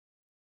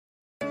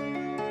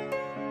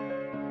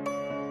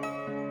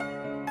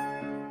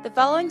The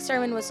following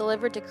sermon was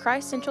delivered to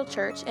Christ Central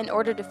Church in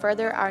order to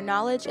further our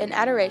knowledge and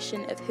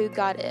adoration of who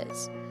God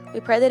is. We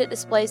pray that it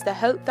displays the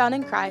hope found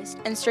in Christ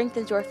and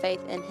strengthens your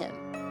faith in Him.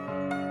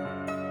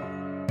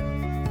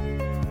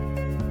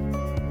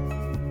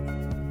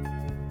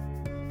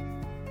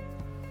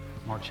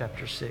 Mark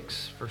chapter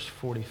 6, verse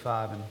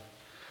 45 and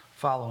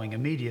following.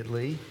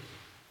 Immediately,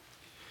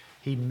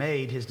 he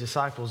made his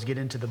disciples get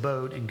into the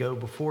boat and go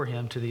before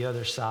him to the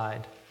other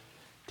side,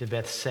 to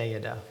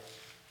Bethsaida,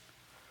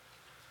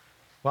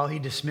 while he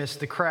dismissed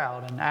the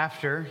crowd. And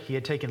after he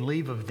had taken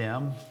leave of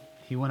them,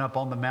 he went up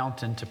on the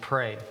mountain to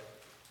pray.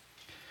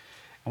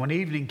 And when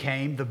evening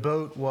came, the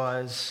boat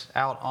was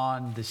out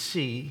on the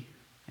sea,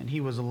 and he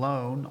was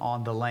alone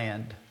on the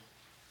land.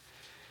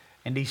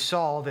 And he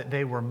saw that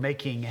they were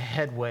making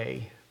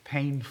headway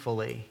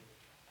painfully,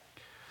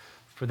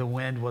 for the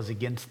wind was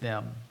against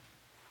them.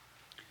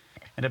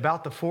 And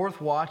about the fourth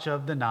watch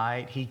of the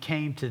night, he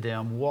came to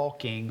them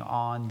walking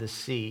on the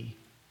sea.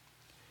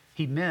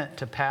 He meant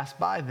to pass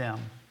by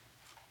them.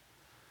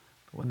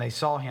 But when they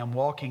saw him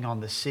walking on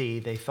the sea,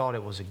 they thought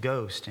it was a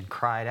ghost and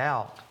cried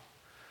out,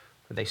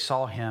 for they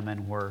saw him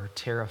and were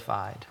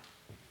terrified.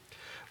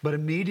 But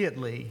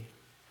immediately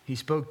he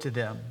spoke to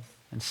them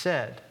and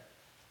said,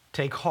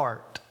 "Take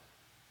heart,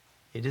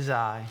 it is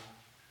I.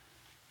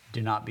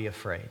 Do not be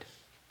afraid."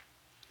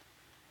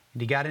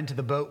 And he got into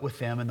the boat with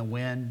them, and the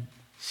wind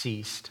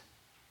ceased.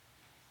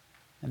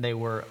 And they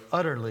were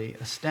utterly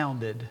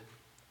astounded,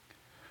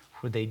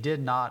 for they did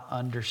not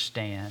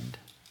understand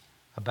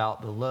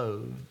about the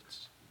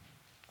loaves,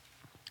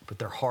 but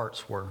their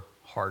hearts were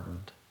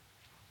hardened.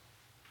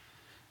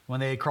 When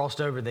they had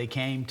crossed over, they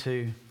came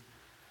to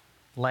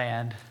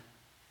land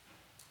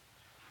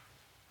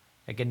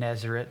at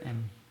Gennesaret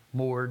and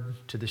moored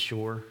to the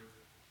shore.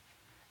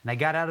 And they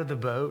got out of the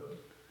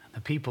boat, and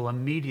the people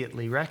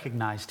immediately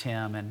recognized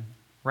him and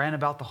ran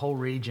about the whole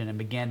region and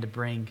began to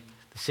bring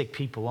the sick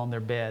people on their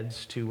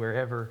beds to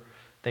wherever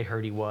they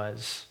heard he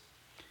was.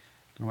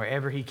 And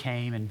wherever he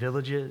came, in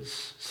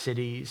villages,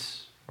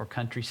 cities, or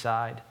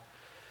countryside,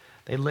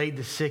 they laid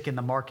the sick in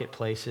the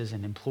marketplaces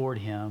and implored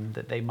him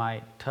that they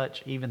might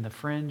touch even the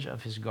fringe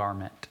of his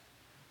garment.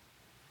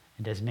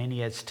 And as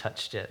many as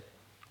touched it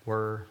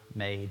were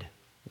made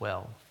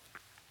well.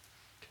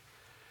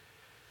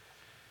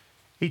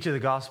 Each of the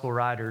gospel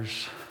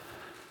writers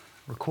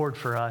record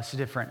for us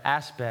different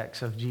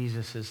aspects of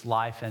Jesus'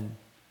 life and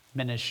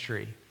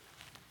ministry,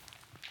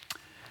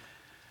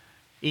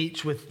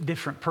 each with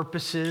different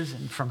purposes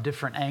and from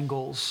different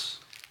angles.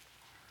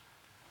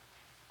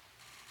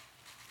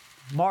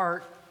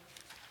 Mark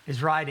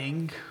is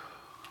writing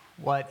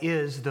what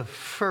is the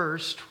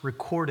first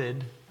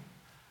recorded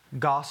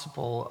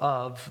gospel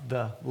of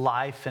the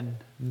life and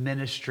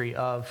ministry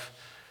of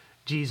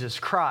Jesus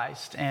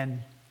Christ.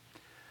 And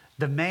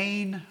the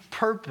main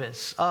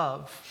purpose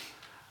of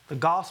the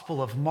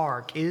Gospel of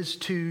Mark is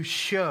to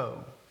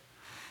show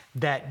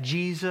that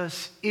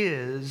Jesus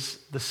is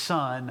the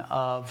Son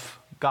of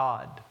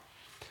God.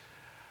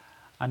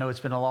 I know it's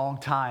been a long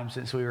time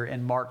since we were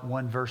in Mark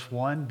 1 verse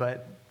 1,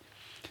 but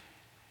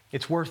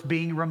it's worth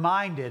being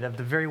reminded of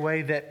the very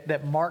way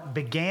that Mark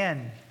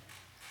began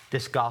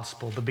this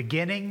gospel, the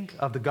beginning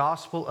of the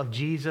gospel of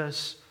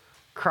Jesus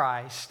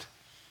Christ,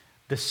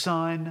 the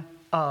Son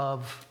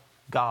of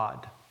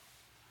God.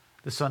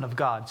 The Son of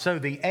God. So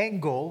the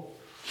angle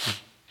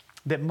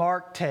that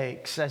Mark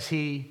takes as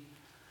he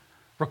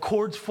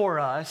records for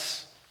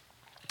us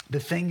the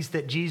things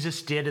that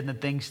Jesus did and the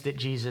things that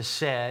Jesus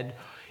said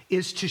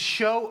is to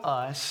show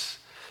us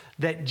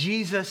that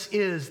Jesus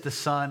is the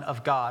Son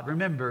of God.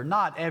 Remember,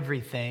 not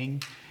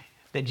everything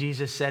that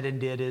Jesus said and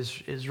did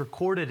is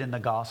recorded in the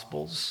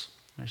Gospels.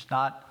 There's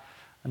not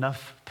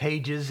enough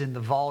pages in the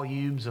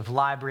volumes of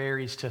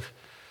libraries to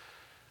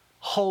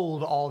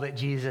hold all that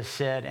Jesus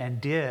said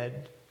and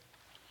did.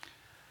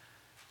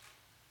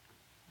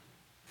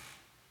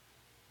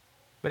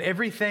 But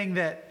everything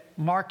that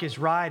Mark is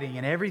writing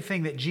and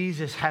everything that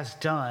Jesus has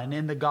done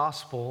in the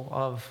Gospel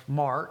of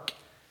Mark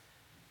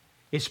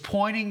is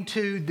pointing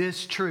to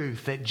this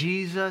truth that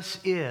Jesus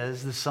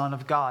is the Son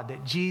of God,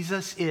 that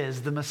Jesus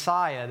is the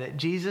Messiah, that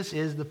Jesus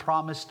is the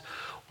promised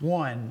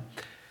one.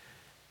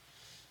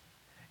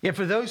 Yet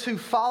for those who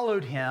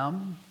followed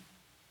him,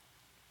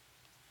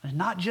 and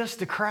not just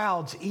the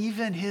crowds,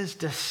 even his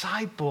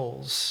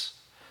disciples,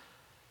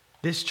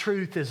 this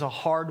truth is a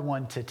hard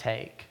one to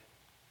take.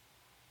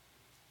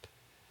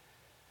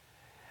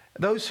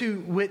 Those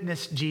who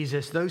witness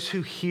Jesus, those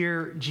who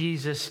hear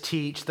Jesus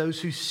teach, those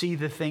who see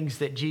the things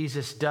that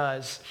Jesus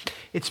does,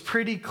 it's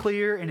pretty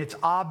clear and it's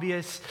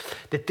obvious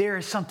that there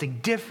is something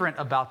different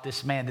about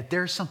this man, that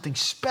there's something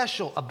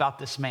special about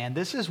this man.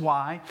 This is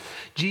why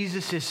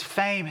Jesus'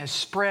 fame has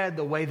spread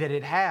the way that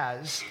it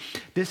has.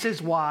 This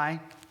is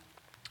why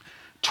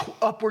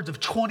upwards of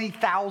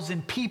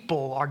 20,000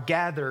 people are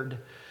gathered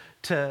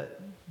to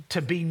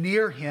be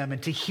near him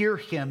and to hear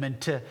him and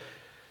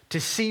to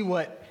see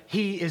what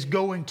he is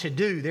going to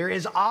do. There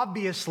is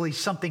obviously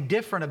something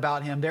different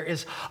about him. There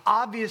is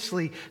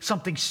obviously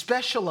something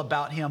special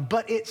about him,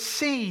 but it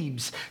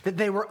seems that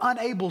they were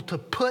unable to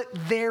put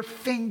their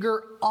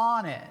finger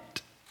on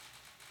it.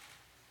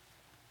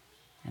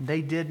 And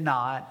they did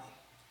not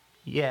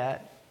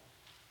yet,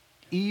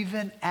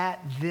 even at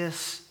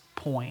this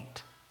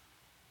point,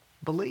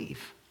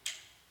 believe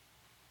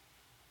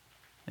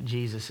that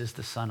Jesus is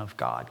the Son of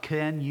God.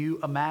 Can you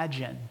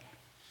imagine?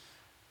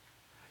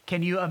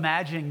 Can you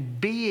imagine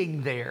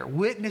being there,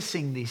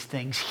 witnessing these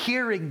things,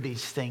 hearing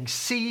these things,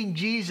 seeing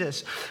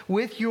Jesus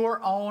with your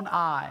own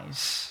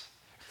eyes?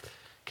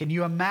 Can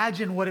you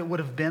imagine what it would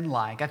have been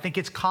like? I think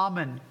it's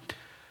common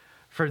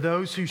for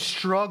those who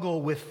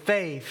struggle with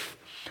faith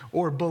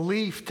or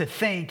belief to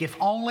think, if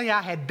only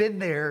I had been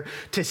there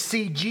to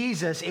see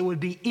Jesus, it would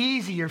be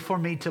easier for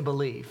me to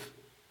believe.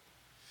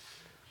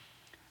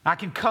 I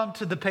can come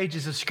to the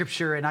pages of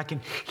Scripture and I can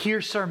hear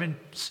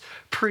sermons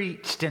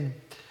preached and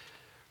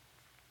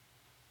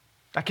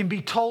I can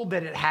be told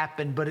that it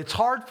happened, but it's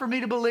hard for me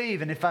to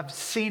believe. And if I've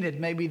seen it,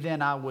 maybe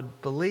then I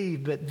would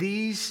believe. But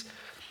these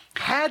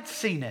had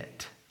seen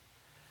it.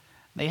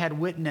 They had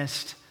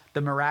witnessed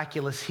the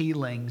miraculous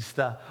healings,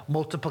 the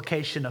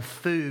multiplication of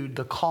food,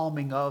 the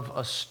calming of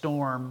a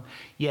storm,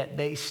 yet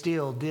they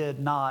still did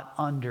not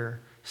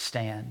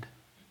understand.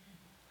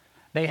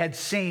 They had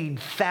seen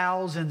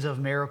thousands of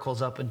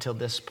miracles up until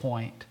this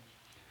point.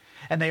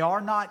 And they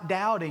are not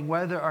doubting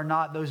whether or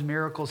not those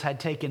miracles had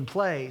taken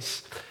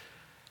place.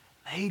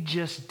 They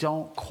just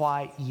don't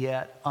quite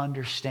yet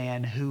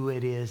understand who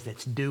it is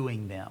that's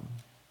doing them.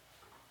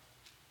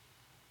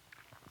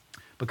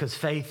 Because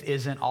faith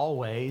isn't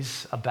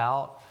always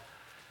about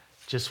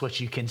just what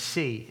you can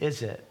see,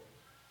 is it?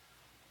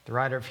 The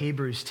writer of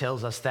Hebrews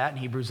tells us that in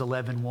Hebrews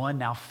 11:1.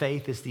 Now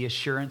faith is the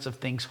assurance of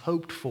things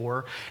hoped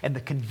for and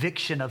the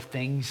conviction of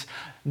things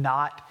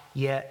not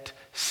yet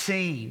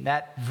seen.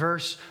 That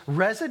verse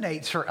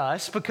resonates for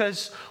us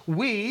because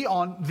we,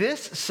 on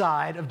this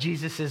side of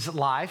Jesus'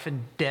 life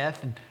and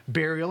death and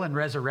burial and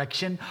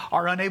resurrection,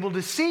 are unable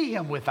to see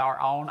him with our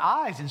own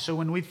eyes. And so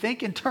when we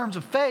think in terms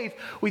of faith,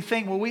 we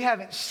think, well, we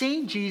haven't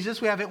seen Jesus,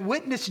 we haven't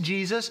witnessed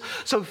Jesus,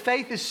 so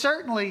faith is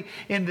certainly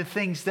in the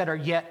things that are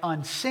yet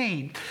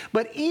unseen.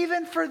 But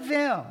even for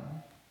them,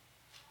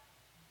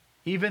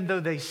 even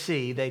though they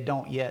see, they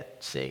don't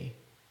yet see.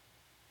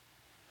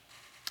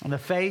 And the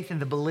faith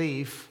and the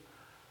belief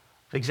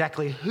of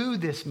exactly who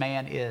this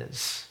man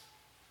is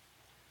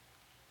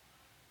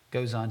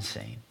goes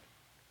unseen.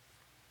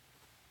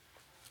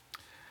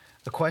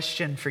 The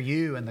question for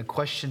you and the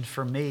question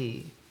for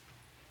me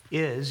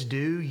is,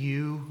 do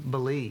you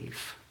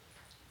believe?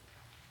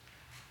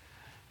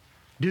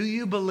 Do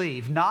you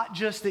believe not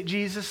just that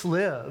Jesus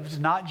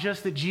lived, not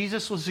just that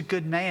Jesus was a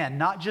good man,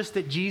 not just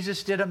that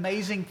Jesus did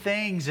amazing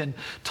things and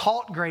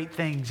taught great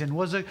things and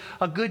was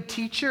a good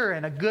teacher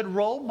and a good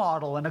role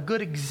model and a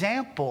good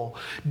example?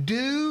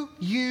 Do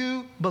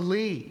you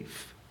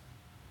believe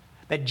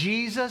that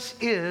Jesus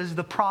is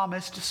the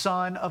promised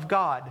Son of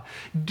God?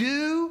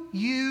 Do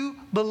you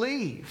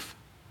believe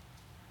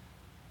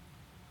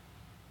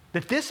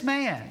that this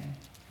man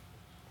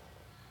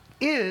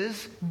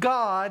is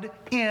God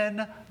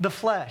in the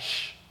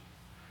flesh?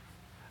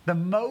 The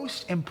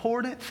most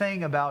important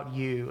thing about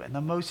you and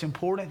the most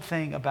important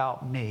thing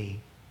about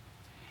me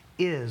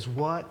is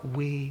what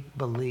we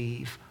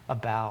believe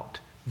about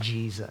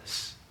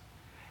Jesus.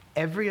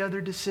 Every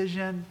other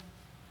decision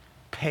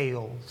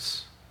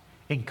pales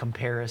in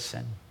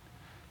comparison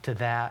to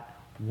that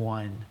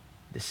one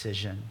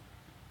decision.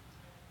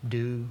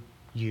 Do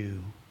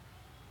you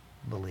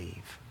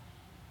believe?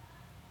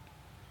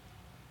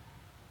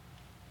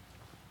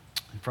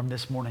 From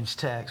this morning's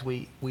text,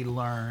 we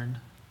learn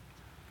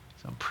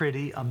some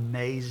pretty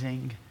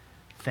amazing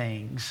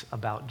things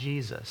about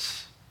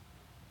Jesus.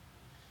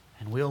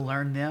 And we'll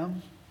learn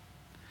them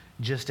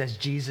just as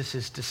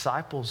Jesus'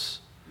 disciples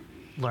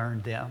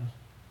learned them.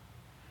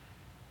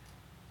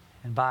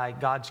 And by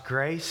God's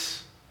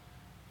grace,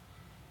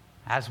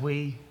 as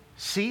we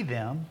see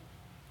them,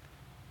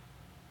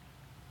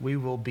 we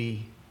will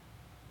be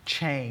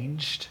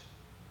changed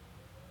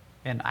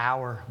in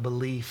our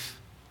belief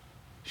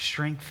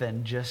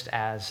strengthened just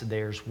as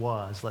theirs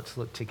was. Let's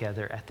look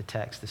together at the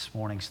text this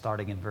morning,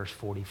 starting in verse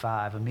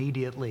 45.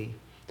 Immediately,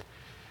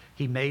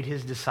 he made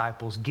his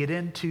disciples get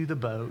into the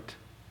boat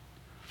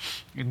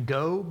and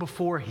go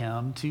before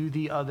him to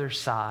the other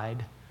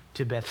side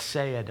to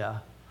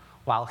Bethsaida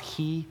while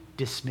he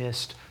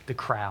dismissed the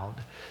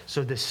crowd.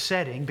 So the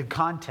setting, the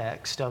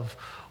context of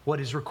what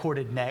is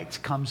recorded next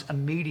comes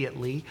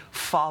immediately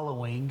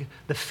following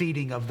the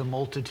feeding of the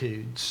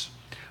multitudes,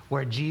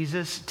 where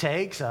Jesus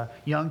takes a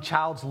young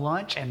child's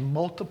lunch and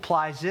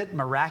multiplies it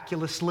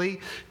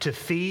miraculously to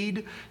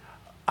feed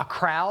a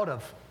crowd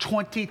of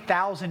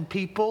 20,000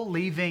 people,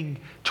 leaving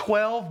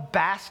 12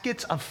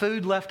 baskets of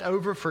food left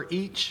over for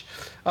each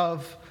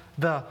of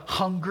the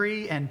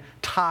hungry and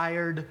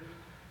tired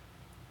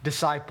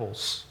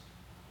disciples.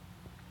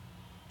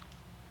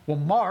 Well,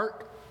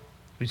 Mark,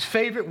 whose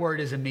favorite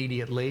word is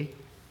immediately,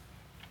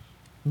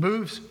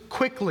 moves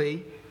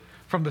quickly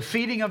from the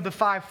feeding of the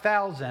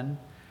 5,000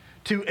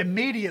 to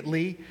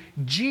immediately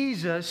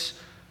Jesus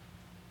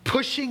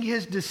pushing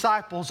his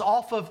disciples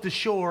off of the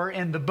shore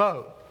in the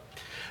boat.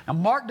 Now,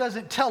 Mark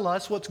doesn't tell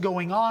us what's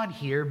going on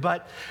here,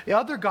 but the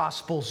other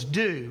Gospels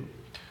do.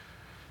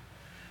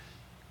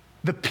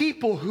 The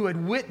people who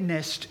had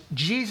witnessed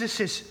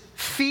Jesus'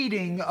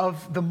 feeding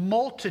of the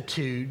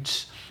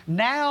multitudes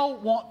now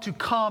want to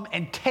come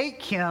and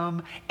take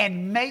him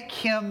and make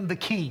him the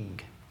king.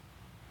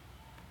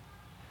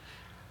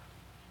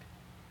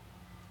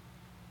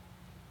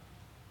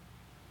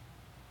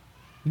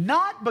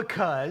 Not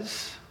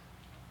because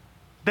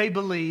they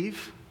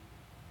believe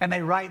and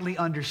they rightly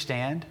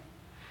understand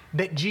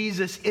that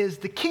Jesus is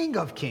the King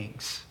of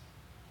Kings,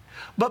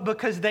 but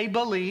because they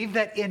believe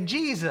that in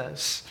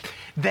Jesus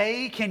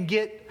they can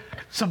get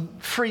some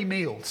free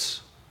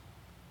meals.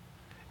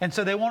 And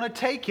so they want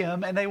to take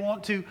him and they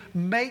want to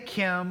make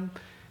him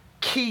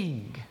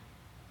king.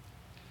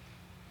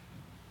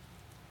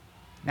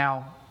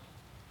 Now,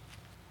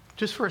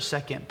 just for a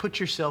second, put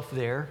yourself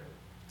there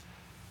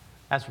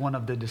as one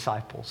of the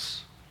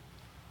disciples.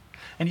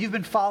 And you've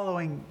been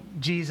following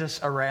Jesus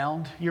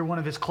around. You're one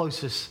of his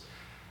closest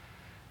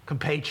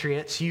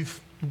compatriots.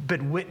 You've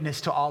been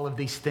witness to all of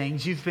these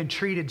things. You've been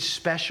treated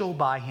special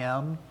by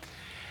him.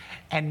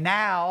 And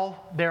now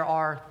there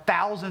are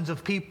thousands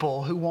of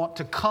people who want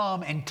to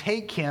come and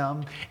take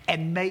him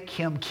and make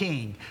him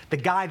king. The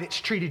guy that's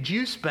treated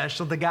you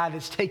special, the guy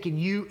that's taken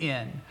you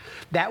in.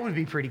 That would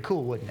be pretty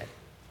cool, wouldn't it?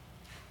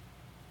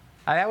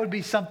 That would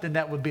be something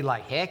that would be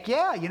like, heck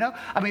yeah, you know?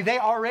 I mean, they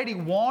already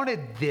wanted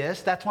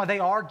this. That's why they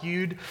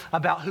argued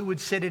about who would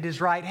sit at his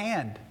right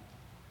hand.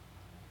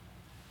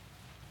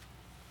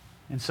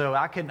 And so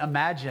I can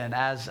imagine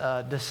as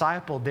a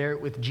disciple there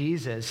with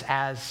Jesus,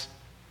 as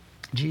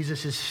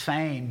Jesus'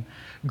 fame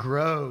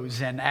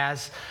grows and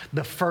as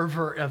the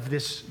fervor of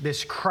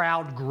this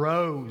crowd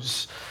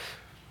grows,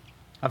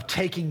 of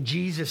taking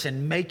Jesus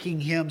and making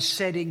him,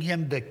 setting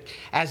him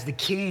as the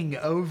king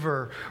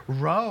over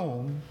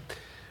Rome,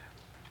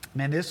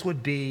 man, this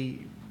would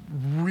be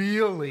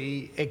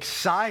really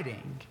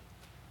exciting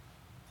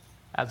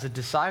as a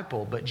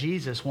disciple, but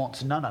Jesus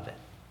wants none of it.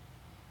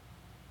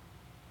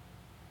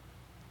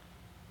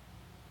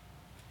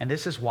 And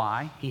this is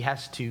why he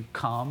has to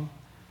come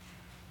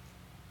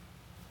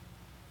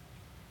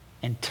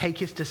and take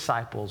his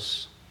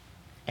disciples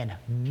and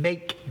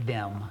make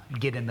them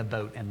get in the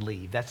boat and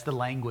leave. That's the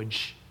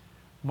language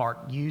Mark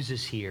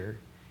uses here.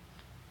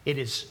 It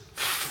is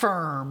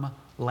firm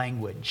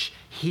language.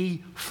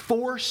 He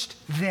forced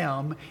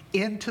them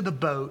into the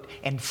boat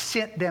and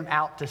sent them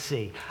out to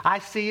sea. I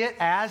see it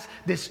as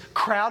this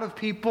crowd of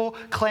people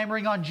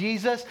clamoring on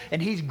Jesus,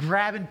 and he's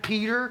grabbing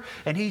Peter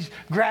and he's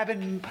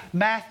grabbing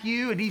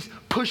Matthew and he's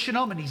pushing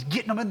them and he's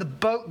getting them in the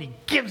boat, and he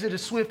gives it a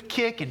swift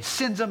kick and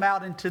sends them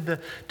out into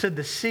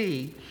the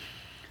sea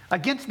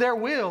against their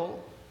will.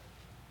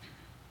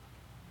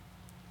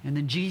 And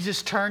then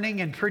Jesus turning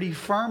and pretty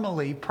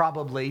firmly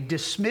probably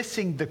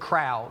dismissing the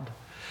crowd.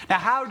 Now,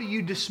 how do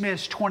you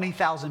dismiss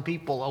 20,000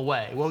 people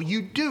away? Well,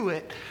 you do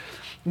it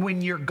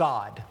when you're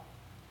God.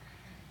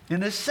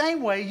 In the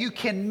same way, you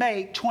can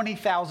make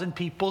 20,000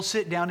 people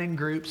sit down in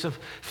groups of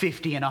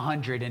 50 and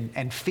 100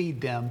 and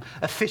feed them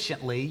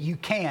efficiently. You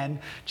can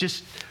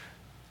just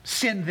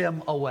send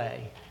them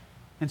away.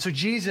 And so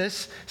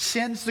Jesus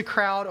sends the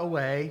crowd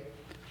away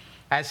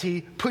as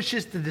he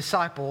pushes the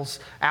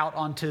disciples out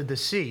onto the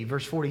sea.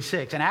 Verse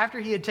 46, and after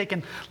he had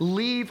taken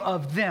leave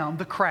of them,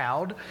 the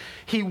crowd,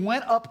 he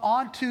went up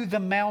onto the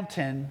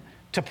mountain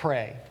to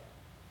pray.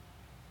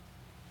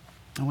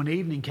 And when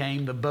evening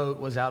came, the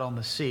boat was out on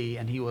the sea,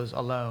 and he was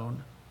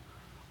alone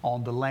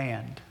on the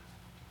land.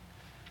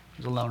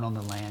 He was alone on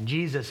the land.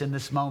 Jesus, in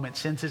this moment,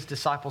 sends his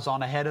disciples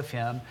on ahead of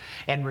him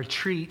and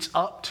retreats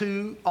up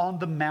to on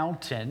the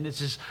mountain.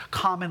 This is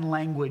common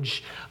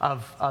language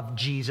of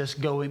Jesus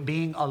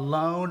being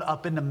alone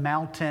up in the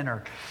mountain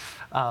or,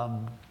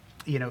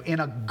 in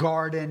a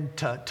garden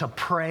to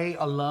pray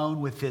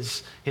alone with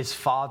his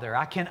Father.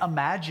 I can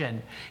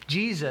imagine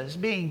Jesus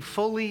being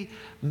fully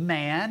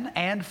man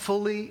and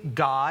fully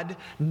God,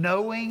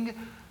 knowing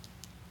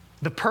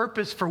the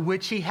purpose for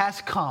which he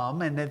has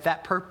come, and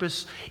that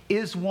purpose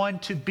is one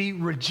to be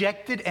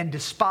rejected and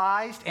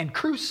despised and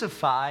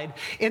crucified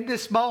in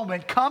this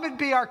moment. Come and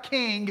be our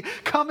king.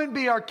 Come and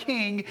be our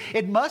king.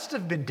 It must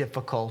have been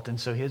difficult. And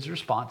so his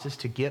response is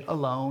to get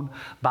alone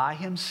by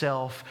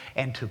himself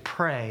and to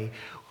pray,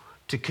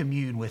 to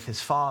commune with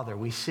his Father.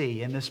 We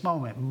see in this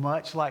moment,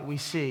 much like we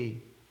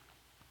see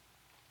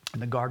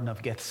in the Garden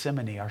of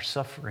Gethsemane, our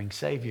suffering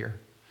Savior,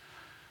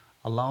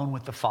 alone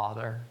with the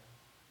Father,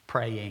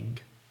 praying.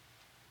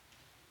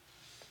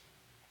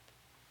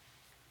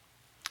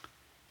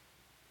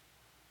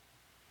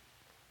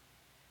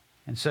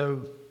 And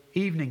so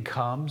evening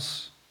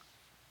comes.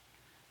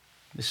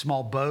 This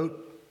small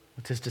boat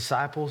with his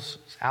disciples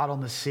is out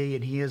on the sea,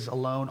 and he is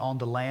alone on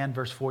the land.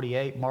 Verse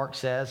 48, Mark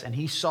says, and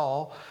he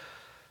saw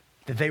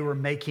that they were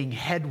making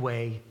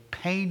headway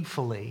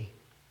painfully,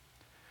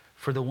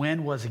 for the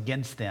wind was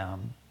against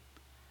them.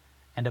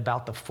 And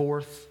about the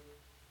fourth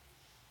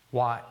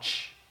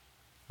watch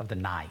of the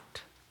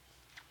night.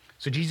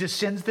 So Jesus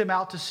sends them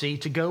out to sea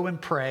to go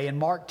and pray, and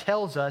Mark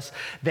tells us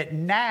that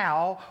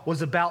now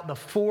was about the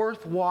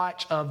fourth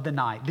watch of the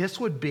night.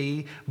 This would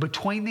be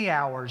between the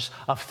hours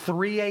of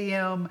 3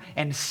 a.m.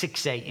 and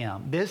 6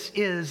 a.m. This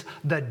is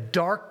the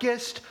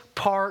darkest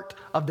part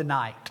of the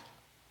night.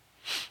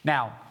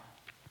 Now,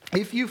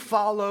 if you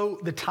follow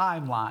the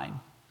timeline,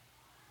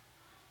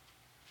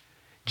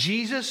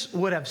 Jesus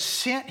would have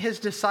sent his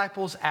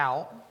disciples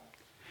out,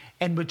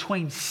 and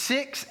between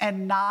 6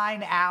 and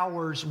 9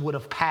 hours would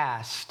have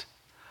passed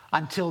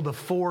until the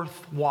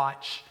fourth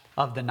watch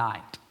of the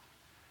night.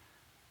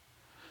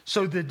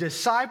 So the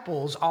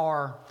disciples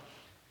are,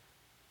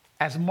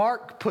 as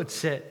Mark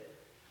puts it,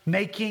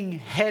 making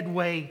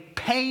headway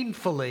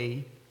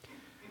painfully,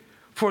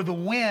 for the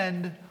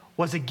wind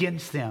was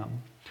against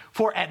them.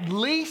 For at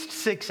least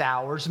 6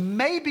 hours,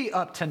 maybe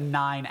up to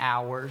 9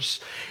 hours,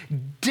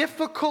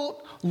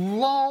 difficult,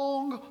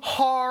 long,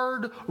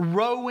 hard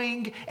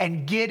rowing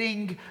and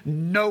getting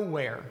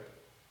nowhere.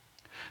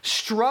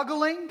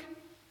 Struggling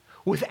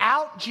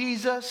without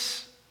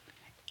Jesus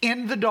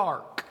in the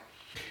dark.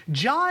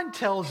 John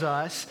tells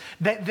us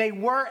that they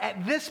were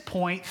at this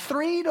point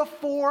 3 to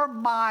 4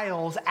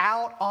 miles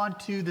out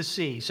onto the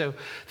sea. So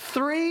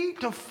 3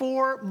 to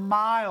 4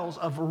 miles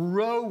of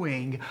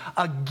rowing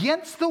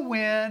against the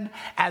wind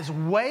as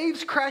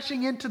waves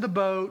crashing into the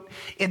boat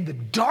in the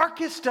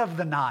darkest of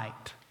the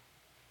night.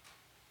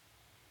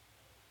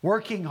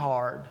 Working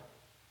hard,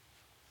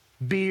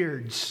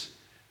 beards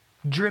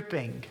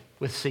dripping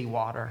with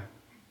seawater,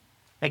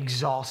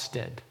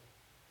 exhausted,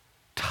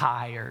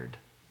 tired,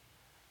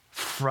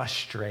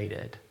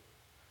 frustrated.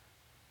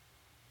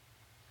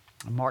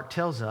 And Mark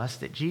tells us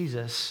that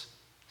Jesus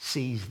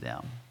sees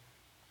them.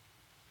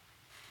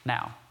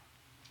 Now,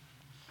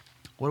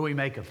 what do we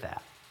make of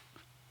that?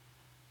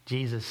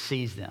 Jesus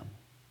sees them.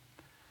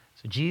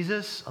 So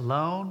Jesus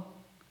alone,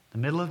 the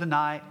middle of the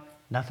night,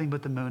 nothing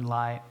but the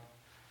moonlight,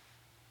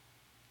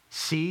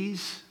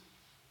 sees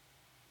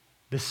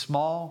this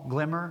small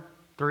glimmer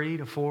 3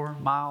 to 4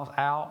 miles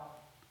out,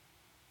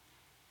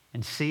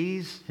 and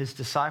sees his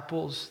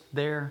disciples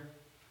there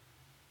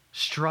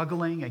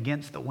struggling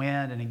against the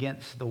wind and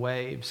against the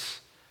waves.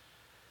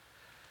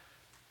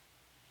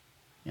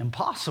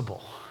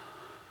 Impossible.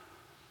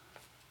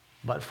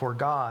 But for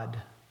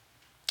God,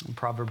 in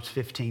Proverbs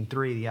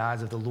 15:3, the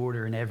eyes of the Lord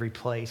are in every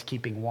place,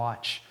 keeping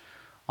watch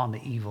on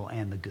the evil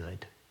and the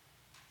good.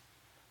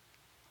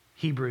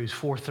 Hebrews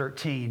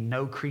 4:13,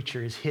 no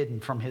creature is hidden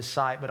from his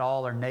sight, but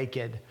all are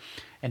naked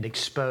and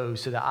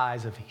exposed to the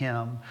eyes of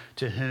him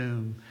to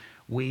whom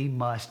we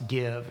must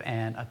give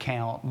an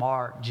account.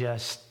 Mark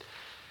just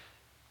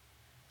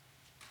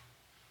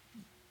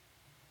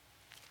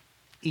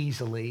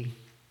easily,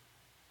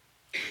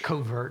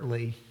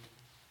 covertly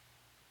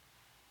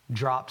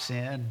drops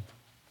in.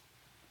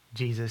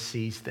 Jesus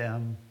sees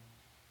them.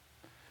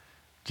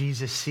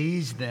 Jesus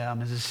sees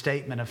them as a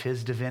statement of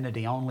his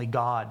divinity. Only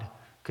God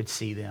could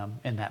see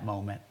them in that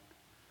moment.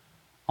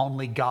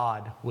 Only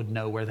God would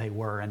know where they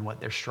were and what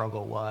their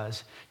struggle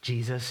was.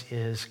 Jesus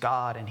is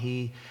God, and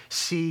he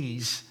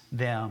sees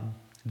them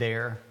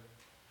there.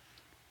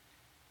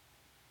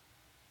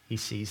 He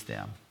sees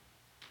them.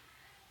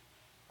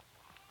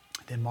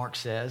 Then Mark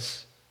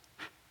says,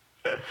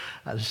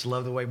 I just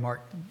love the way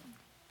Mark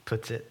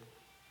puts it.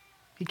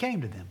 He came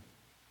to them,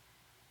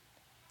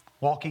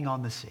 walking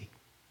on the sea.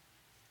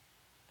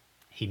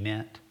 He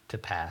meant to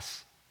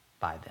pass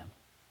by them.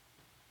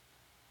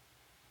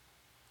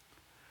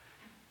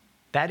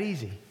 That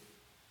easy.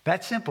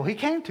 That simple. He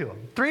came to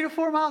them 3 to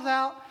 4 miles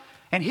out,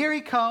 and here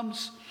he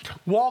comes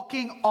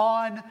walking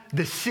on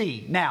the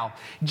sea. Now,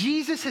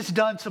 Jesus has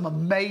done some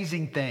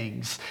amazing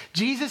things.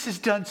 Jesus has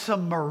done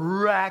some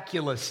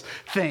miraculous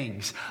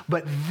things.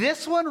 But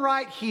this one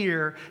right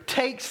here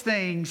takes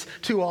things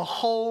to a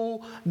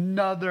whole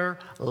nother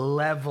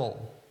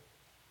level.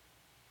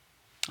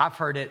 I've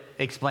heard it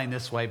explained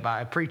this way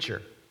by a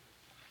preacher.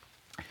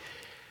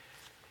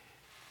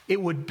 It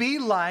would be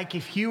like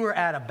if you were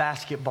at a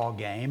basketball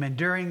game and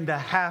during the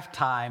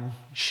halftime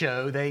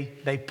show,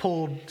 they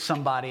pulled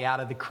somebody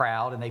out of the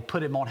crowd and they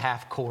put him on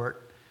half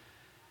court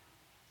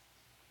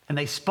and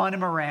they spun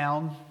him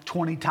around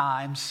 20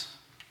 times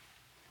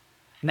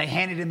and they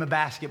handed him a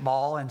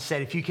basketball and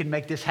said, if you can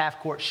make this half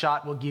court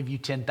shot, we'll give you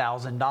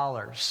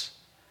 $10,000.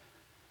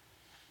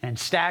 And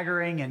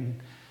staggering and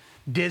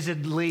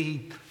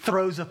dizzily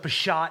throws up a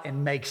shot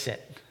and makes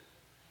it.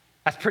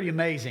 That's pretty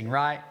amazing,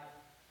 right?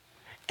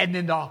 And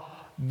then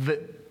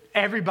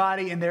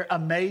everybody in their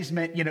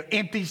amazement,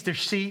 empties their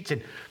seats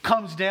and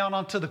comes down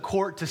onto the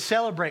court to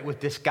celebrate with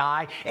this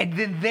guy. And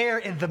then there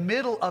in the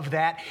middle of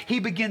that, he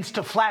begins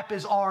to flap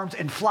his arms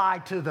and fly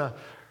to the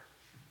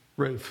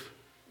roof.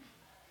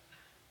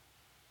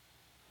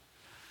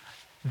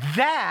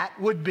 That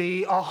would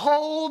be a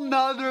whole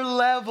nother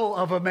level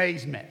of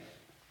amazement,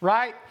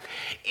 right?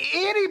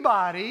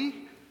 Anybody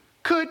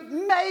could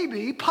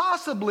maybe,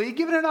 possibly,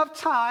 given enough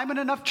time and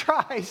enough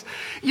tries,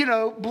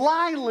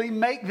 blindly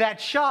make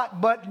that shot,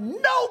 but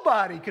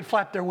nobody could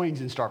flap their wings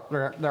and start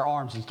their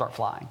arms and start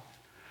flying.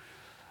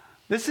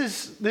 This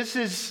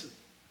is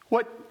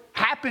what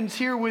happens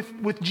here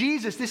with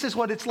Jesus. This is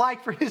what it's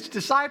like for his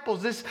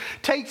disciples. This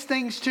takes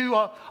things to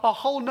a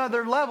whole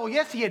nother level.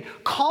 Yes, he had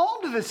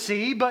calmed the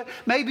sea, but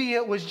maybe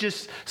it was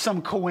just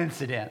some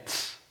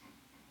coincidence.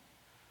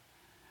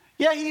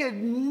 Yeah, he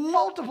had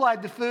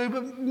multiplied the food,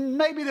 but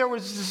maybe there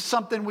was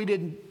something we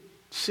didn't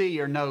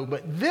see or know.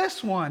 But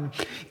this one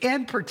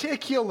in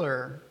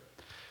particular,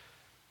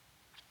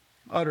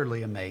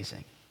 utterly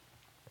amazing.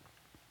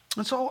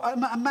 And so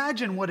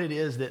imagine what it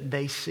is that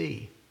they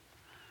see.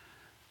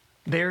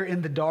 They're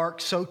in the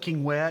dark,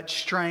 soaking wet,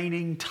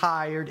 straining,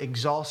 tired,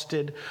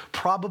 exhausted,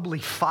 probably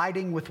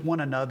fighting with one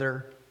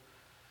another.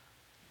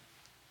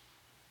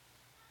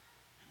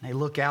 They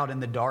look out in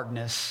the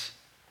darkness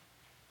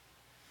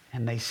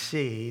and they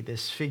see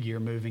this figure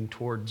moving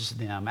towards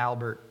them.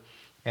 Albert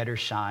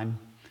Edersheim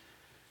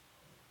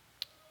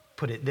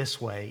put it this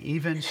way: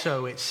 even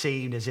so, it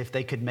seemed as if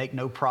they could make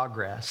no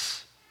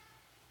progress,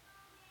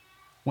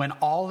 when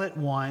all at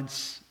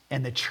once,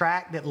 in the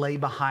track that lay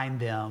behind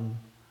them,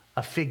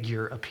 a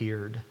figure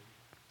appeared.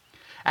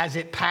 As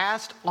it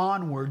passed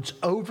onwards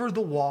over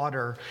the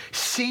water,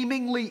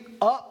 seemingly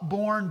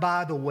upborne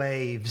by the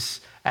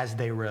waves as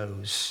they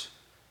rose,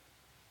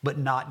 but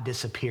not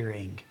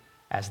disappearing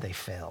as they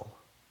fell,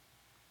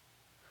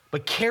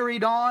 but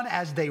carried on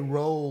as they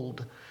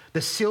rolled.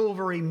 The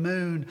silvery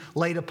moon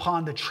laid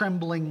upon the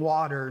trembling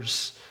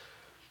waters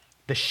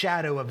the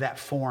shadow of that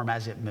form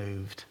as it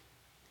moved,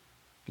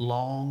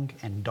 long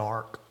and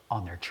dark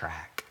on their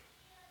track.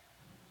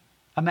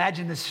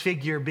 Imagine this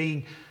figure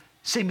being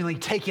seemingly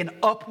taken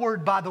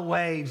upward by the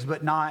waves,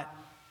 but not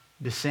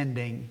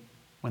descending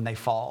when they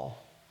fall.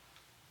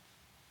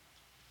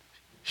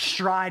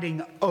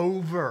 Striding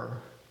over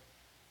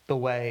the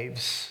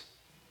waves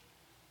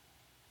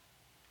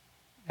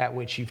at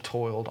which you've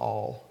toiled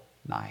all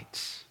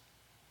nights.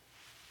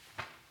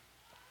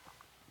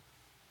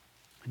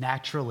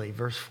 Naturally,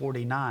 verse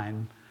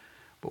 49,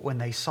 but when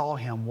they saw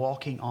him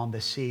walking on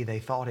the sea, they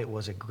thought it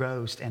was a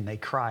ghost, and they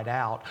cried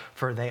out,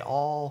 for they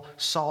all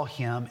saw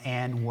him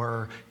and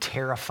were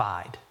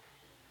terrified.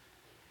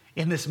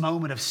 In this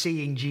moment of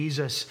seeing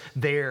Jesus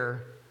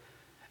there,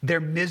 their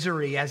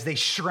misery as they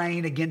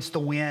strain against the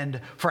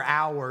wind for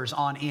hours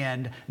on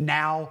end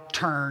now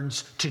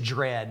turns to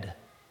dread,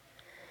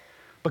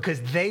 because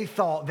they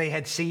thought they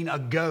had seen a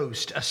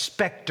ghost, a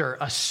specter,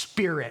 a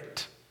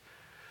spirit.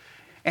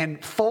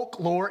 And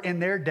folklore in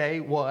their day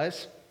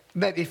was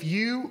that if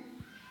you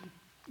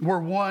were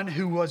one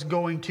who was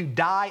going to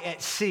die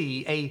at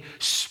sea, a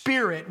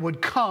spirit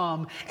would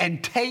come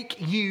and take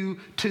you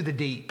to the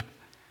deep.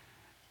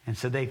 And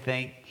so they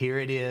think, here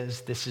it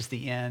is, this is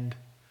the end.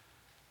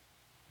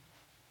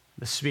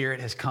 The spirit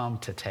has come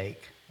to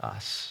take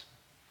us.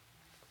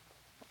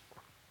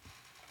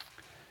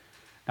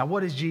 Now,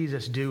 what is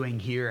Jesus doing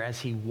here as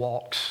he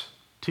walks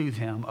to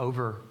them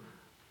over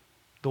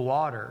the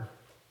water?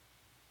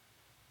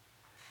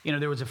 You know,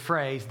 there was a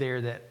phrase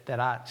there that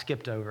I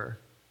skipped over.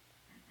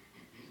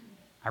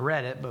 I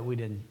read it, but we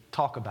didn't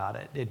talk about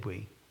it, did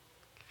we?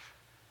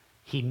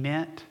 He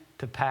meant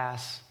to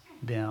pass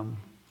them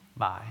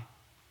by.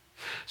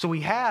 So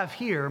we have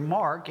here,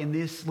 Mark, in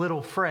this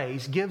little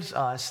phrase, gives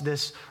us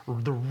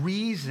the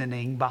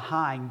reasoning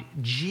behind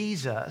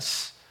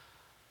Jesus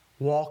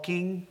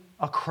walking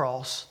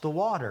across the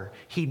water.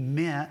 He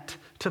meant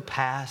to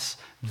pass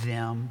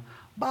them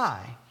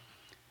by.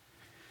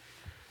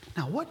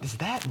 Now, what does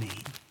that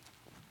mean?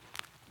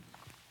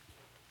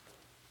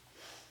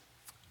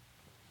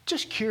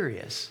 Just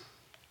curious.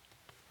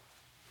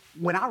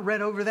 When I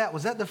read over that,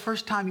 was that the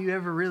first time you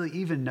ever really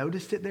even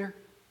noticed it there?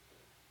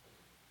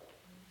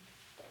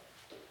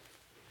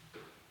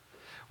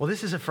 Well,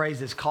 this is a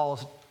phrase that's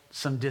caused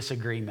some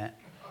disagreement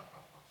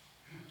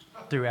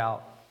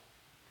throughout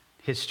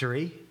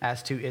history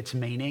as to its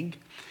meaning.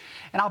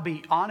 And I'll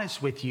be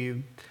honest with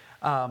you,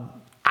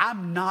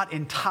 I'm not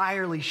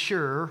entirely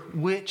sure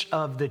which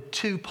of the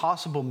two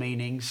possible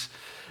meanings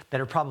that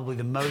are probably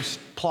the most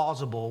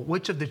plausible,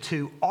 which of the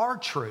two are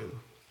true.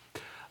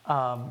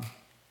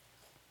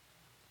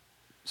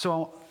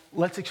 So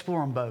let's explore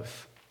them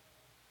both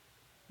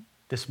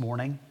this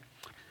morning,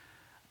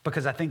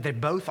 because I think they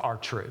both are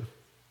true.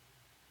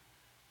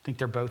 I think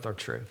they both are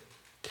true.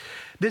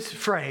 This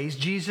phrase,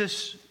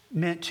 Jesus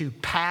meant to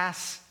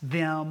pass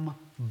them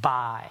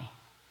by,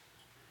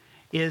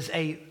 is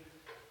a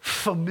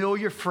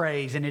familiar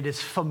phrase, and it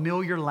is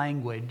familiar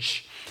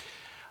language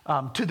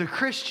to the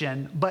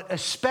Christian, but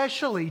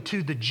especially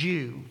to the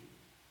Jew.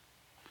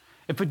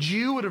 If a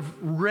Jew would have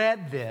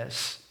read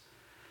this,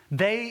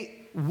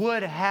 they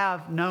would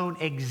have known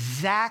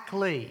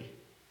exactly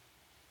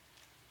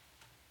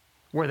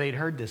where they'd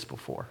heard this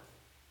before,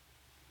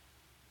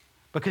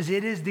 because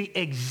it is the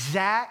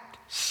exact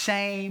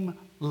same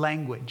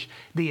language.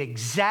 The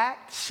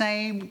exact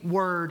same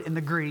word in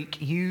the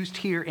Greek used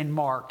here in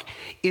Mark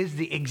is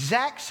the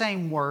exact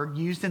same word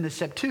used in the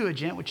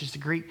Septuagint, which is the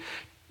Greek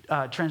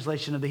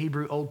translation of the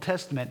Hebrew Old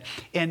Testament,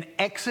 in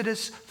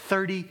Exodus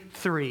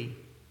 33.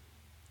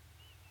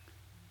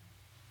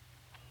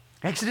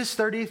 Exodus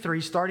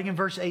 33, starting in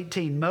verse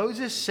 18,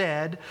 Moses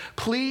said,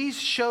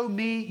 "Please show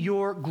me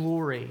your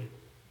glory."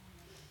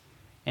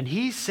 And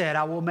he said,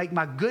 "I will make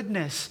my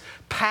goodness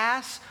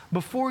pass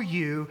before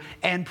you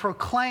and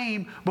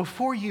proclaim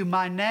before you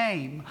my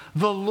name,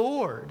 the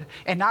Lord.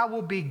 And I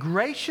will be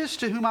gracious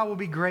to whom I will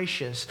be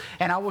gracious,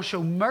 and I will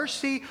show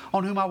mercy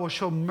on whom I will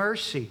show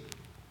mercy.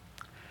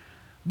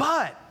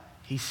 But,"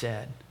 he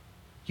said,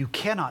 "you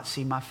cannot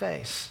see my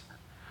face,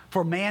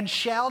 for man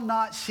shall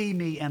not see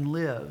me and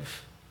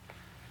live."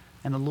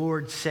 And the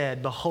Lord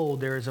said,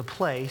 "Behold, there is a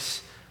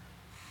place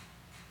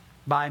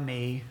by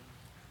me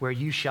where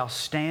you shall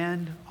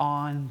stand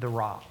on the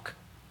rock.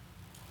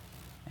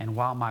 And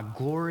while my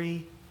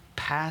glory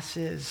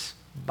passes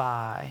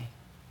by,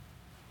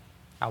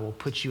 I will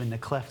put you in the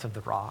cleft of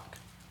the rock,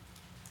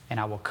 and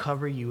I will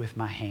cover you with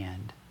my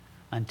hand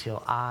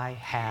until I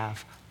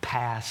have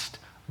passed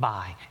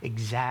by."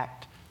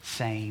 Exact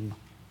same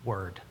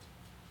word.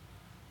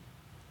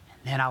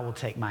 "And then I will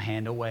take my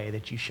hand away,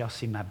 that you shall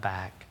see my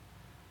back,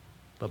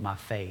 but my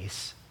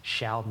face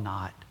shall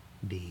not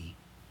be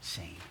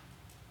seen."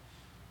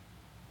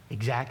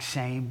 Exact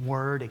same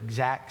word,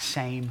 exact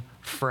same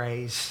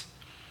phrase.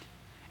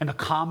 And the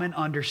common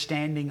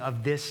understanding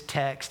of this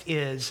text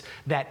is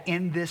that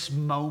in this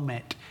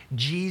moment,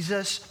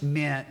 Jesus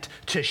meant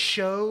to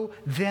show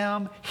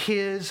them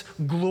his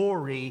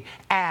glory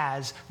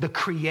as the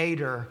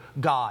Creator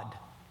God.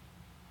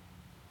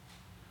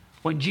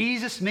 When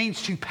Jesus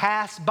means to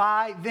pass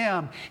by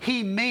them,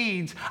 he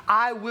means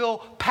I will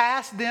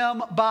pass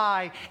them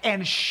by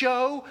and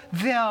show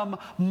them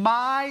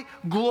my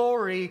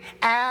glory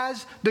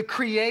as the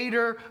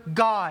Creator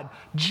God.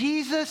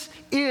 Jesus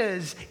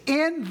is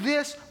in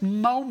this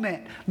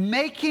moment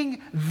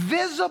making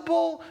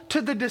visible to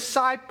the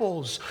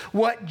disciples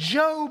what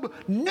Job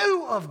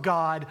knew of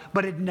God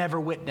but had never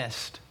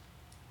witnessed.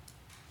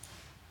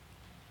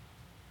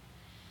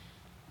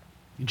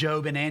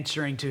 Job, in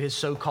answering to his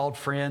so-called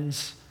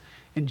friends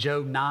in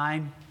Job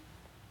 9,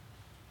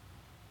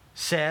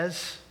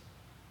 says,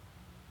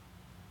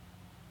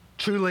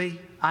 "Truly,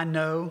 I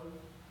know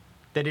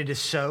that it is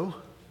so.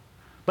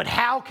 But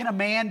how can a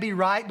man be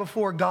right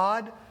before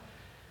God?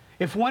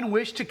 If one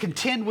wished to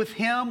contend with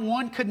him,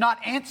 one could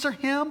not answer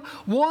him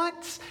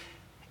once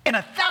in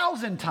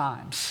 1,000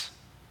 times,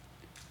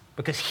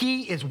 because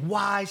he is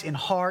wise in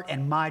heart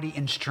and mighty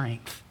in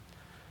strength.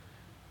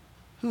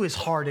 Who has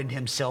hardened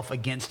himself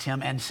against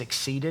him and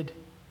succeeded?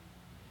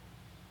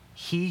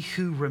 He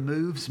who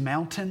removes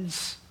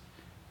mountains,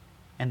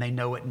 and they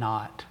know it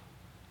not,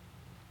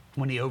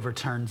 when he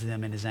overturns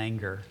them in his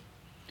anger.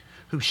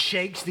 Who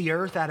shakes the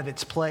earth out of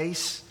its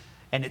place,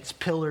 and its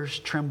pillars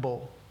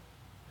tremble.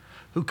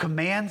 Who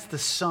commands the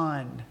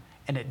sun,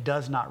 and it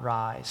does not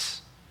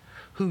rise.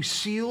 Who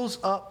seals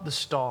up the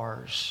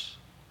stars.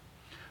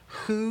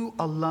 Who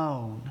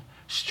alone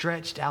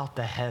stretched out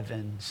the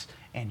heavens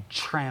and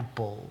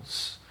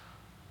tramples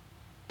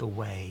the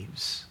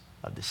waves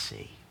of the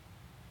sea."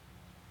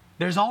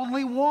 There's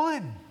only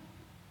one.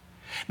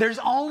 There's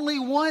only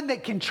one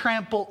that can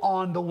trample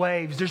on the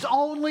waves. There's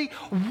only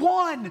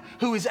one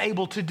who is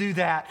able to do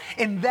that,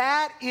 and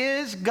that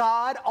is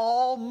God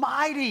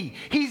Almighty.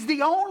 He's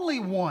the only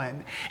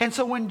one. And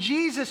so when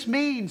Jesus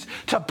means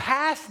to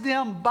pass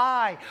them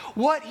by,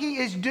 what he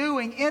is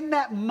doing in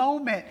that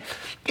moment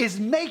is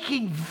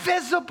making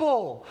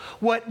visible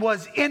what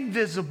was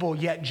invisible,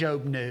 yet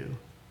Job knew.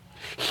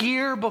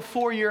 Here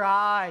before your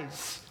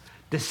eyes,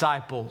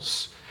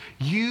 disciples,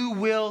 you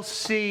will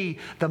see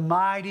the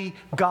mighty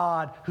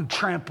God who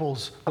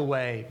tramples the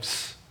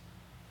waves.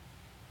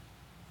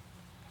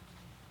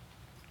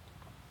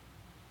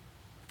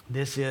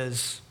 This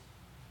is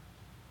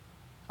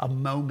a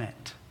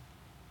moment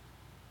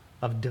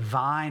of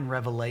divine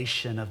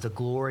revelation of the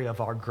glory of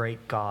our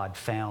great God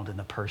found in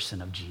the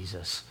person of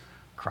Jesus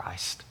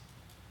Christ.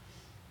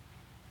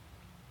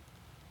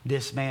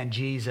 This man,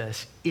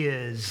 Jesus,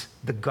 is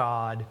the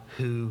God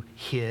who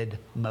hid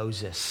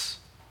Moses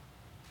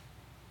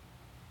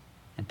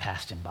and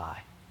passed him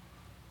by.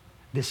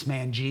 This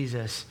man,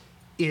 Jesus,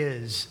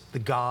 is the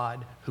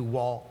God who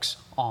walks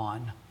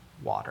on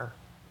water.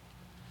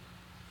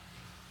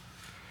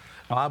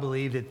 Now, I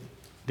believe that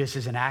this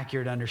is an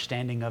accurate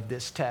understanding of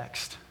this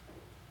text.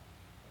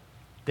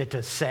 That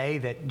to say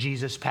that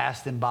Jesus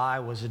passed them by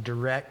was a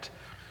direct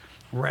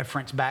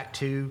reference back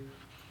to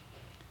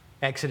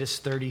Exodus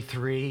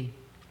 33,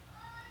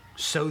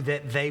 so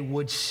that they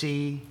would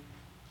see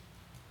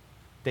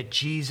that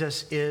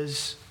Jesus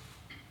is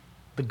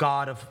the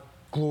God of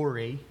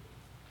glory,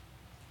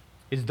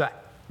 is the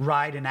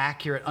right and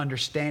accurate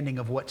understanding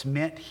of what's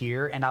meant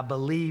here. And I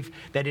believe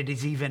that it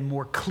is even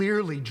more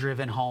clearly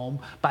driven home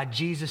by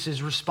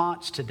Jesus'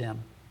 response to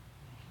them.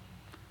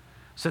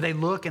 So they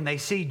look and they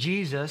see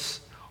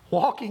Jesus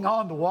walking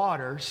on the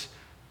waters,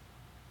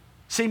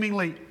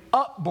 seemingly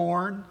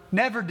upborne,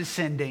 never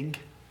descending.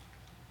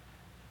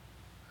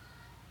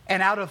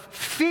 And out of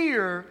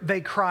fear,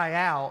 they cry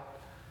out.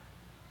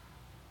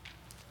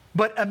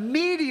 But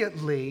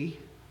immediately,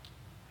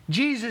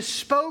 Jesus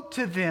spoke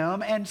to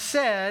them and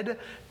said,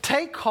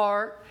 "Take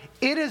heart,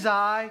 It is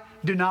I,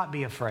 do not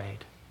be afraid.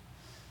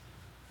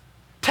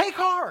 Take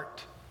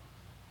heart.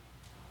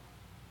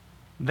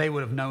 They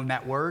would have known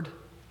that word.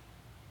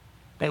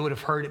 They would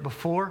have heard it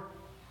before.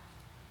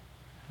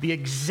 The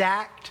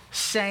exact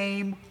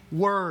same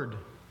word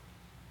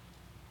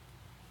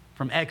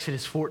from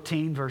Exodus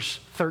 14, verse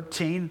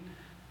 13.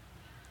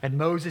 And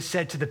Moses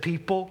said to the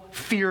people,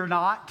 fear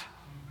not,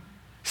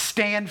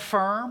 stand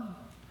firm,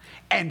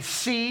 and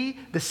see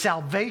the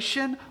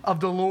salvation of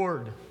the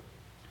Lord,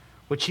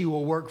 which he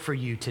will work for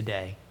you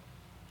today.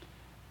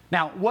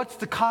 Now, what's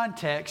the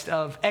context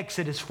of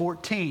Exodus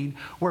 14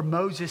 where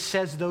Moses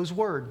says those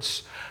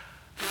words?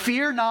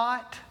 Fear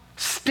not,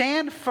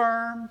 stand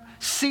firm,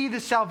 see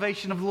the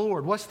salvation of the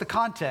Lord. What's the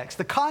context?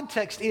 The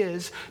context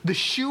is the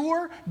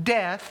sure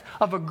death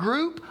of a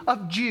group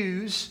of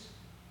Jews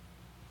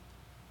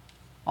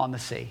on the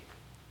sea.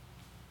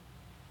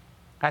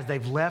 As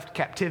they've left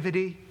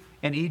captivity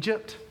in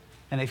Egypt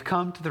and they've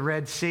come to the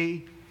Red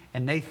Sea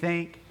and they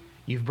think,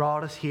 you've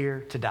brought us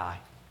here to die.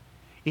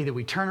 Either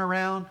we turn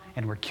around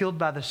and we're killed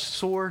by the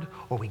sword,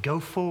 or we go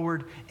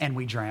forward and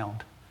we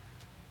drown.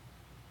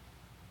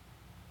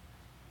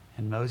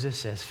 And Moses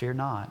says, fear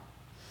not.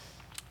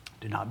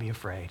 Do not be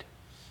afraid.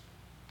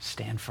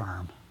 Stand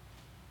firm.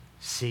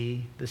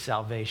 See the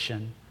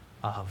salvation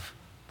of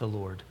the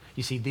Lord.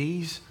 You see,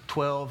 these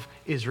 12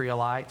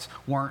 Israelites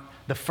weren't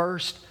the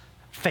first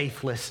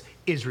faithless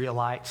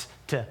Israelites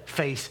to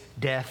face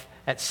death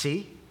at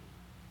sea.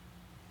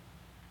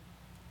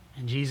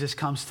 And Jesus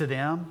comes to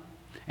them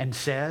and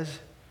says,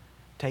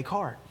 take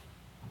heart.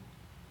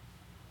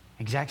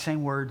 Exact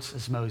same words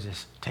as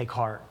Moses. Take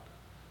heart.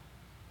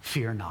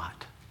 Fear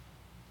not.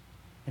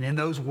 And in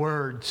those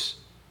words,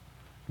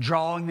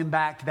 drawing them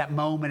back to that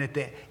moment at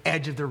the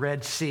edge of the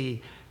Red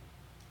Sea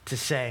to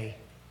say,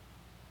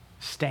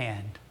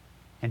 stand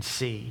and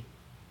see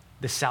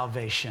the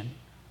salvation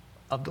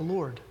of the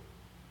Lord.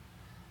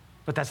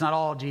 But that's not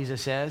all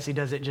Jesus says. He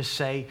doesn't just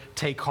say,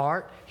 take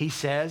heart. He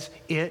says,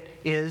 it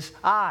is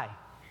I.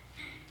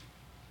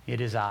 It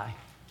is I.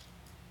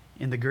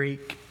 In the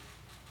Greek,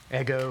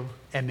 ego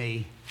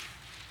eimi.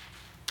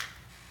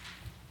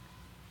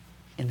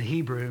 In the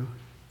Hebrew,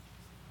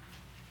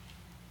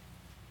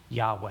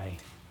 Yahweh.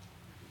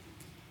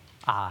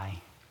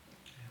 I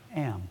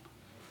am.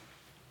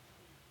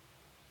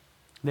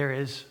 There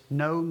is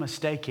no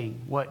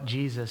mistaking what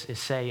Jesus is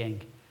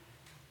saying.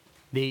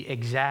 The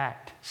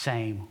exact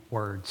same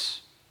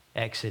words,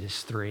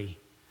 Exodus 3.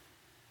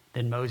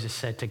 Then Moses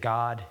said to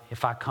God,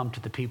 if I come to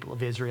the people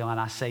of Israel and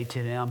I say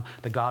to them,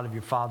 the God of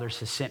your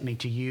fathers has sent me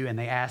to you, and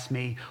they ask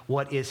me,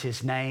 what is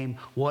his name?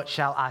 What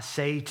shall I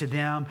say to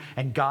them?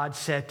 And God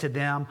said to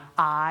them,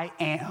 I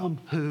am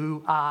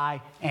who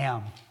I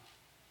am.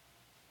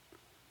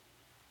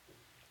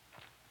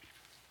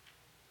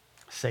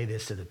 Say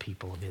this to the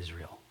people of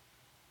Israel.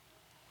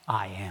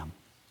 I am.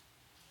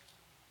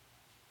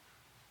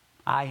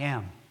 I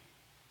am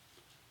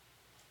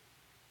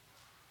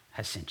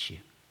has sent you.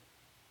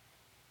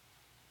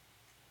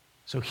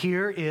 So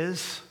here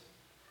is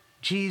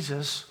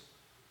Jesus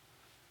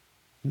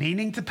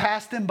meaning to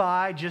pass them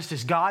by just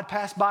as God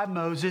passed by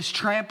Moses,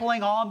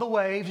 trampling on the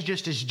waves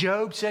just as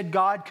Job said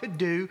God could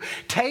do.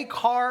 Take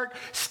heart,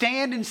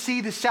 stand and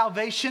see the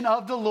salvation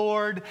of the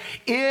Lord.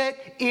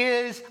 It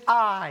is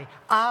I.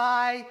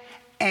 I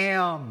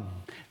am.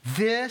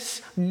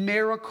 This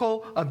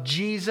miracle of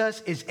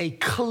Jesus is a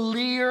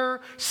clear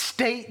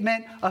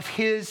statement of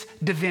his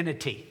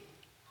divinity.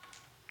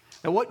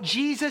 Now, what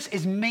Jesus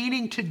is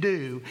meaning to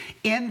do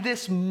in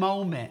this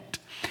moment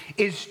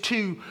is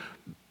to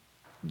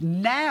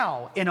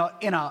now, in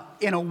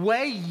a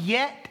way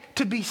yet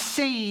to be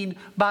seen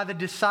by the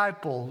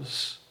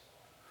disciples,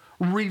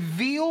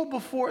 reveal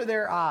before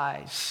their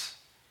eyes,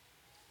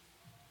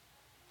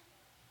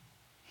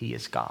 he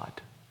is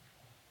God.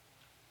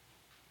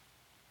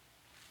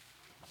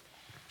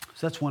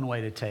 So that's one way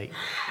to take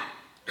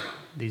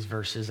these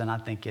verses, and I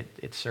think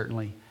it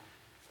certainly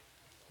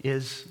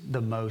is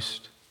the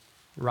most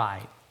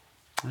right.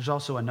 There's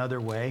also another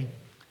way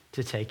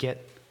to take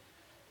it,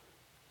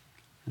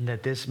 and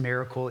that this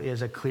miracle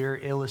is a clear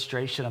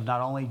illustration of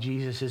not only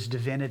Jesus'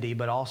 divinity,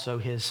 but also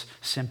his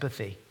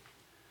sympathy.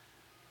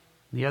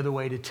 The other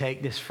way to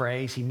take this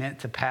phrase, he meant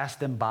to pass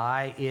them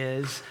by,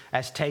 is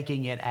as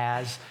taking it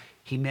as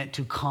he meant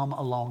to come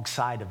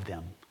alongside of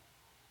them.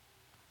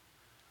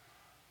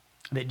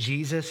 That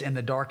Jesus, in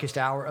the darkest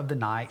hour of the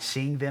night,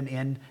 seeing them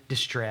in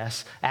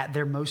distress, at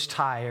their most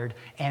tired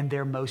and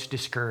their most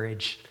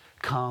discouraged,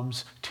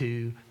 comes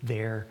to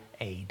their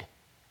aid.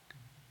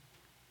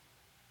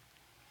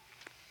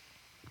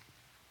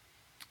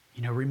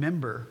 You know,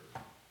 remember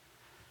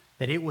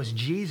that it was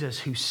Jesus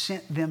who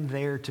sent them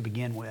there to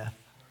begin with.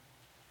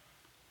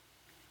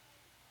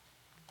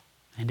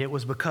 And it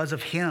was because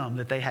of him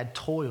that they had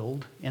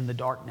toiled in the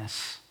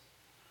darkness.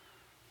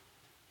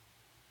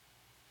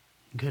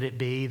 Could it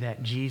be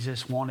that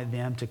Jesus wanted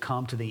them to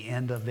come to the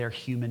end of their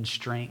human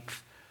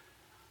strength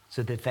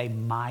so that they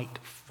might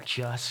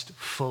just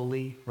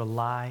fully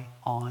rely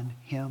on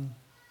him?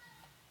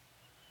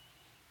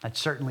 That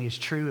certainly is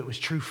true. It was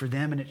true for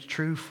them, and it's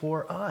true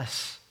for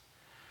us.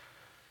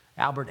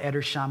 Albert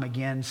Edersheim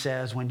again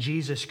says, when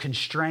Jesus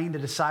constrained the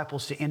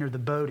disciples to enter the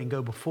boat and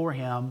go before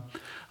him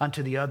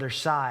unto the other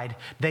side,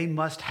 they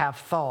must have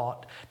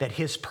thought that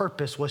his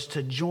purpose was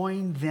to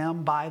join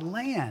them by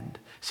land,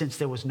 since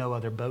there was no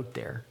other boat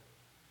there,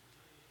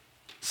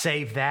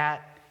 save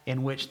that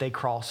in which they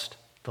crossed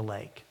the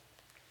lake.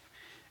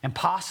 And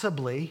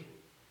possibly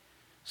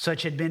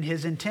such had been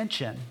his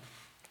intention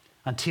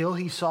until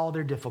he saw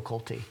their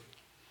difficulty,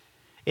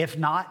 if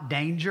not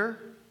danger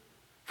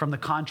from the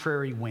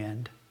contrary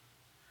wind.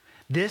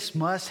 This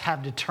must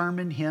have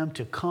determined him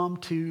to come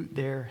to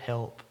their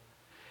help.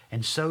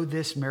 And so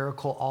this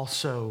miracle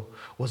also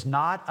was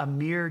not a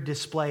mere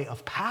display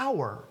of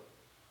power,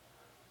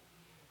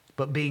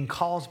 but being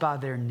caused by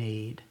their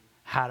need,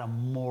 had a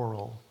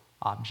moral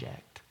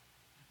object.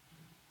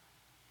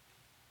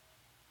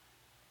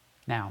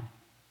 Now,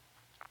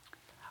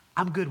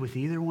 I'm good with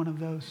either one of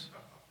those.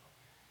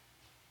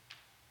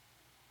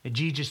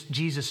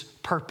 Jesus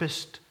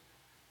purposed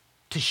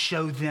to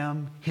show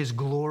them his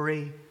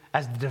glory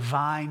as the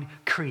divine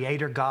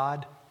creator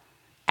God,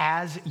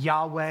 as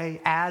Yahweh,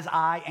 as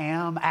I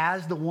am,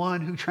 as the one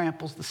who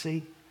tramples the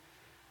sea.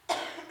 And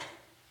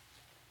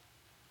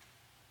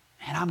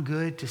I'm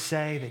good to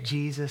say that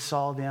Jesus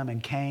saw them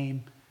and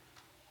came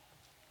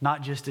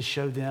not just to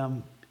show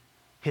them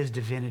his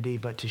divinity,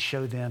 but to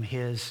show them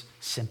his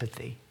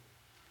sympathy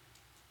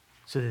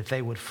so that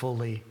they would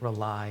fully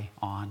rely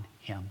on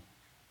him.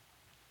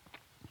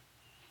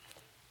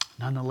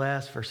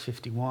 Nonetheless, verse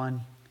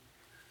 51,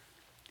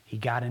 he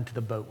got into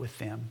the boat with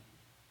them.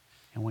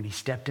 And when he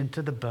stepped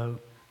into the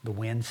boat, the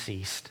wind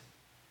ceased.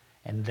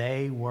 And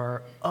they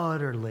were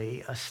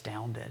utterly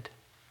astounded,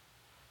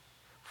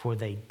 for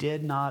they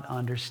did not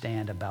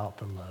understand about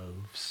the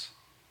loaves,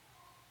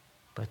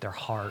 but their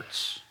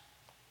hearts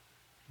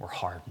were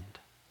hardened.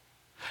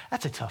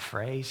 That's a tough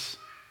phrase.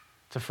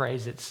 It's a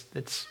phrase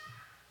that's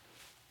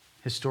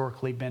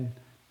historically been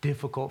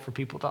difficult for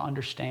people to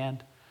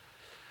understand.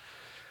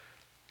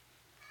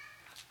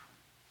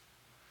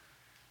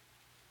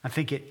 I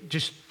think it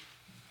just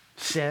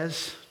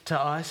says to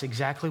us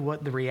exactly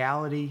what the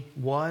reality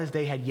was.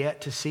 They had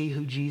yet to see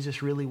who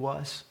Jesus really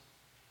was.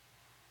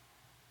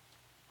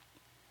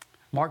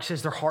 Mark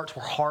says their hearts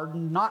were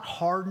hardened, not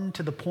hardened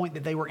to the point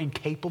that they were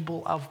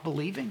incapable of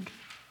believing,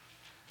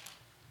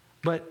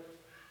 but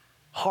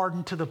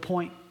hardened to the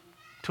point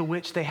to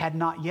which they had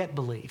not yet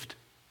believed.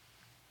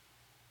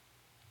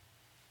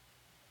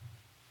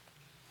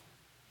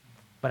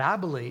 But I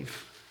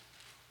believe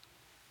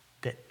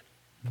that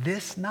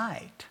this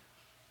night,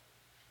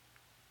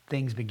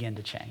 things begin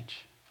to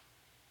change.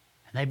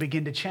 And they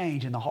begin to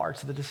change in the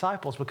hearts of the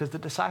disciples because the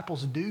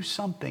disciples do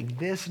something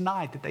this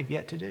night that they've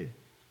yet to do.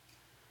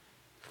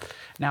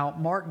 Now,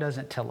 Mark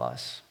doesn't tell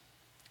us.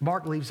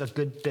 Mark leaves a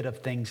good bit of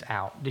things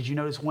out. Did you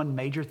notice one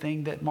major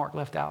thing that Mark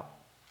left out?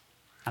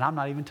 And I'm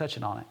not even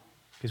touching on it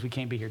because we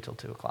can't be here till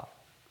 2 o'clock.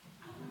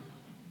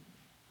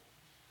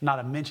 Not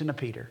a mention of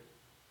Peter.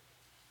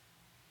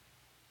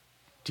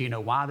 Do you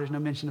know why there's no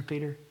mention of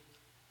Peter?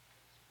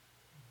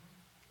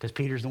 Because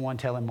Peter's the one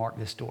telling Mark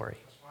this story.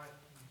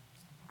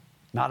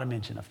 Not a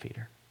mention of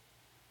Peter.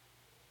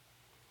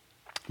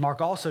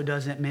 Mark also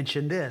doesn't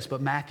mention this, but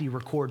Matthew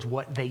records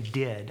what they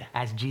did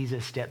as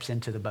Jesus steps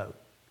into the boat.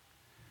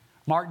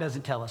 Mark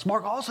doesn't tell us.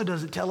 Mark also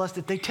doesn't tell us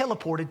that they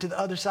teleported to the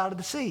other side of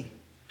the sea,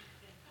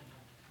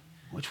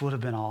 which would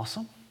have been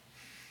awesome.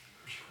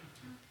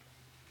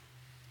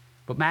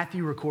 But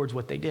Matthew records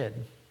what they did.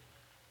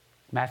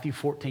 Matthew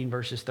 14,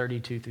 verses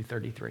 32 through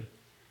 33.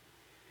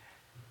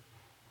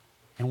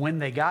 And when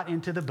they got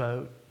into the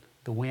boat,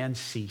 the wind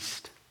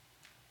ceased.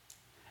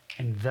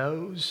 And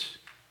those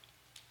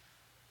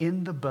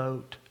in the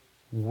boat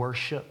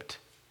worshiped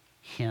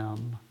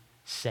him,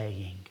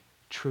 saying,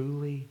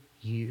 truly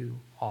you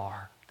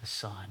are the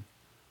Son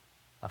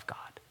of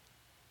God.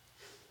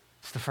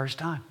 It's the first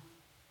time.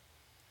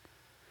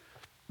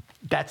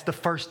 That's the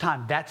first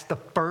time. That's the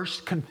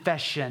first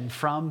confession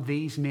from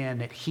these men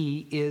that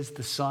he is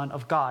the Son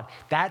of God.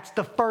 That's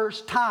the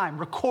first time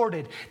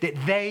recorded that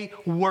they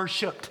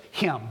worshiped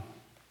him.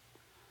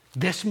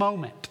 This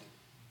moment.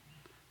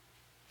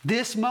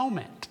 This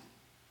moment.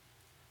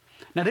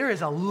 Now there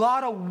is a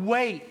lot of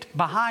weight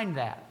behind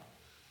that.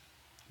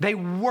 They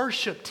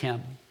worshiped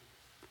him.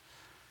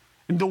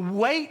 And the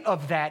weight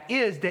of that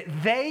is that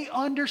they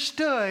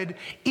understood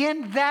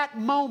in that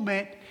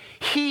moment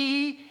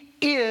he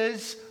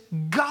is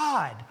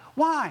God.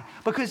 Why?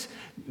 Because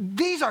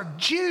these are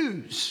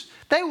Jews.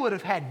 They would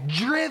have had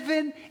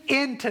driven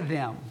into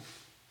them.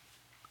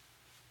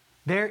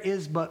 There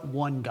is but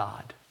one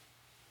God.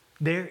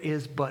 There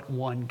is but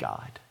one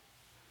God.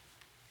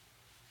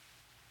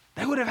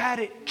 They would have had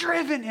it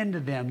driven into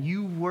them.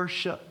 You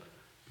worship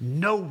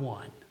no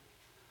one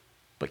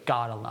but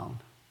God alone.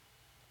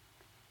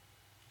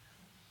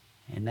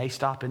 And they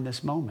stop in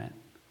this moment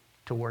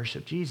to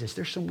worship Jesus.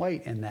 There's some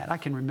weight in that. I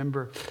can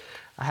remember,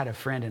 I had a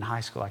friend in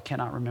high school. I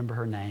cannot remember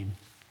her name.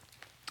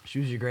 She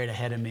was a grade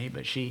ahead of me,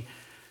 but she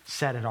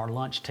sat at our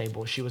lunch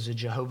table. She was a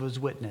Jehovah's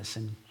Witness,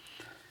 and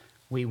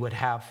we would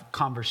have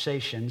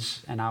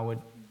conversations, and I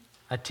would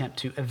attempt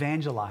to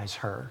evangelize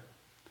her.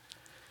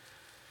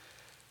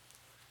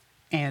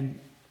 And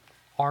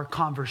our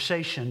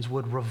conversations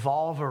would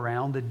revolve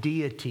around the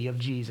deity of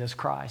Jesus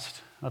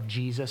Christ, of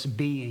Jesus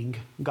being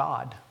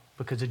God.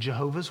 Because a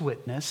Jehovah's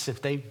Witness,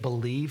 if they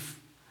believe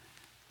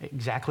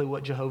exactly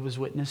what Jehovah's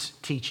Witness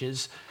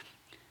teaches,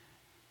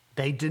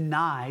 they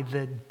deny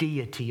the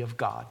deity of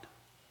God.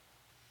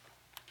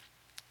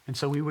 And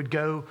so we would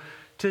go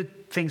to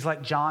things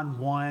like John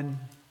 1. In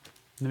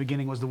the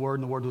beginning was the Word,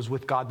 and the Word was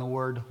with God, and the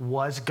Word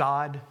was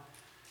God.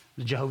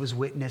 The Jehovah's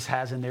Witness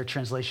has in their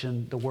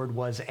translation, the Word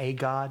was a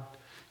God.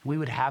 We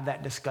would have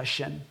that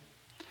discussion.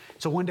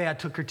 So one day I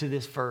took her to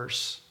this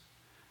verse.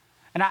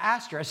 And I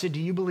asked her, I said, do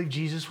you believe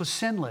Jesus was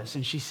sinless?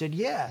 And she said,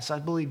 yes, I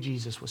believe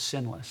Jesus was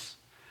sinless.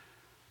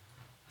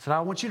 I said,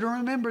 I want you to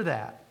remember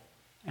that.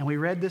 And we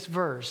read this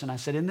verse, and I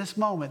said, in this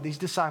moment, these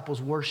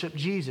disciples worship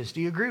Jesus.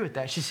 Do you agree with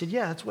that? She said,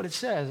 yeah, that's what it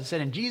says. I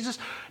said, and Jesus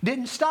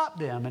didn't stop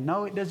them. And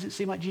no, it doesn't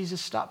seem like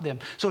Jesus stopped them.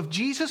 So if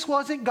Jesus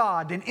wasn't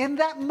God, then in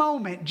that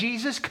moment,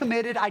 Jesus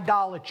committed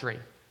idolatry.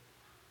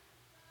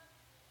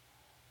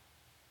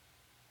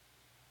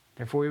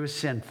 Therefore, he was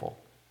sinful.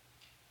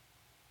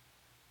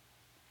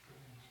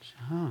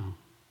 Oh,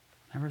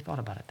 never thought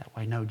about it that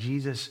way. No,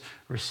 Jesus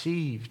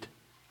received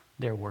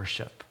their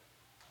worship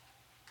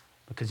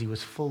because he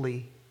was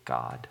fully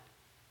God.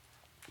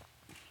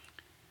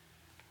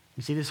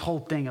 You see, this whole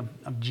thing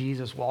of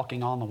Jesus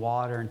walking on the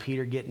water and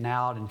Peter getting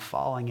out and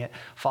falling,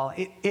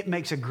 it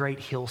makes a great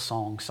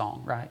Hillsong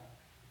song, right?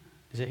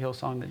 Is it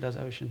Hillsong that does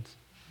Oceans?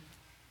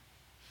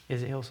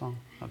 Is it Hillsong?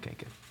 Okay,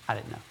 good. I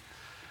didn't know.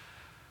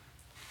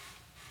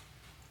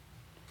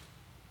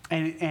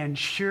 And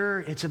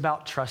sure, it's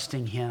about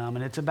trusting him,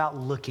 and it's about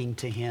looking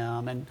to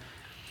him. And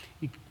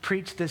you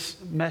preach this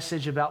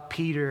message about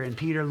Peter, and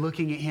Peter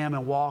looking at him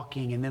and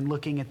walking, and then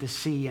looking at the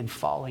sea and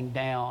falling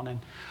down. And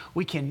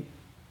we can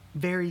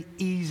very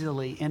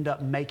easily end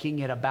up making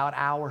it about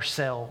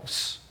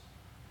ourselves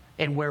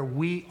and where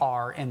we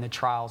are in the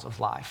trials of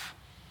life.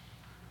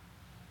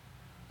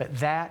 But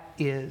that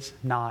is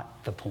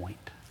not the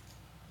point.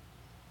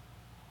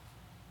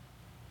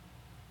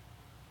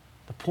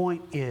 The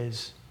point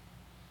is,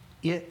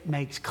 it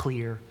makes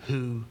clear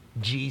who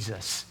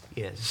Jesus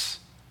is.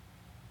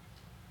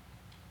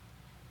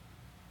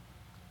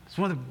 It's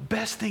one of the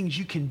best things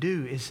you can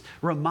do is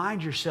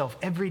remind yourself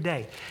every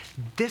day.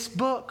 This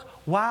book,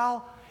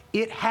 while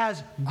it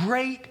has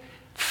great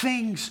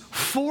things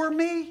for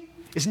me,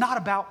 is not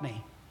about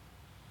me.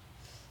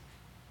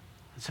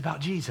 It's about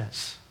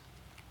Jesus.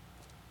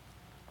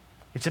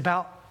 It's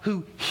about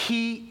who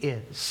he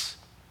is.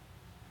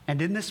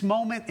 And in this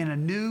moment, in a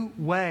new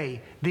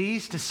way,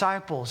 these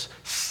disciples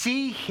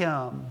see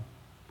him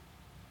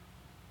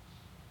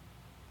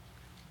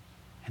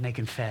and they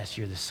confess,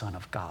 you're the Son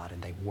of God,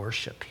 and they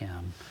worship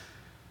him.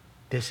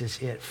 This is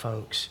it,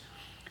 folks.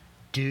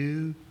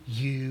 Do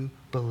you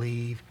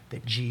believe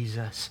that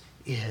Jesus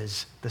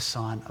is the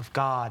Son of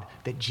God,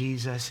 that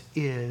Jesus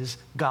is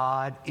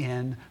God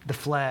in the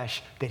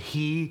flesh, that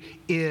he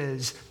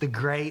is the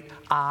great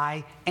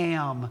I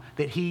am,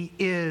 that he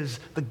is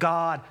the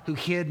God who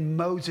hid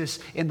Moses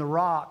in the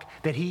rock,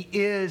 that he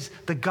is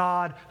the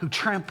God who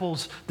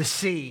tramples the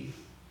sea?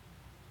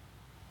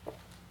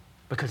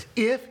 Because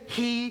if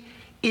he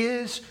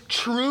is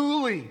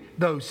truly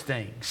those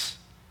things,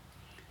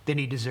 then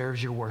he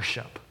deserves your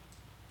worship.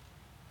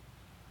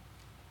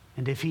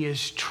 And if he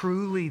is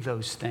truly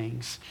those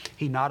things,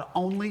 he not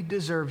only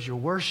deserves your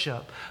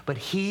worship, but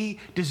he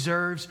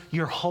deserves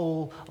your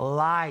whole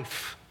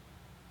life.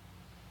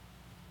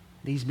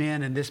 These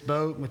men in this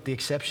boat, with the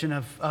exception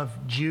of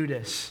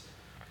Judas,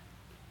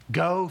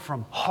 go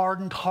from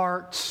hardened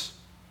hearts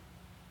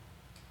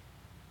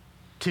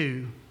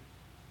to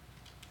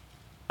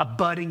a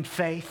budding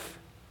faith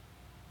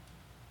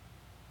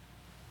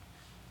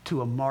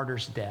to a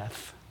martyr's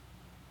death.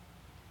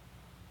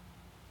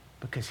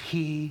 Because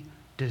he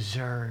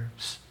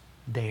deserves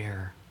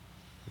their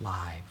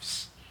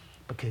lives.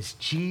 Because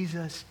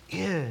Jesus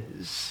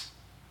is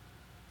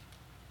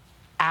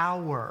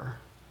our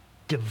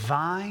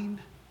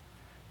divine,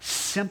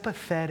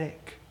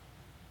 sympathetic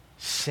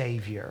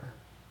Savior.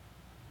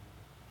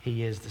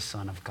 He is the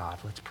Son of God.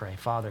 Let's pray.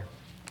 Father,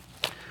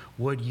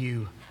 would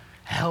you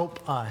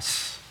help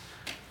us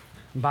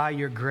by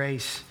your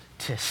grace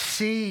to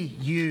see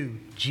you,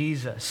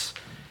 Jesus,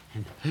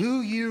 and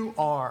who you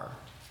are.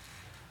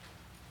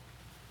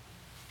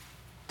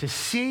 To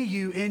see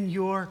you in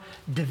your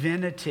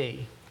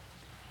divinity,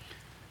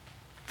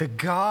 the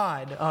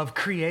God of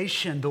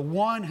creation, the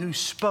one who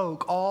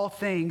spoke all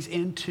things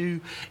into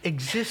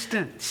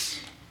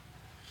existence,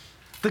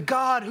 the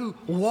God who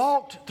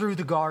walked through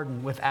the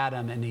garden with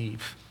Adam and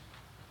Eve.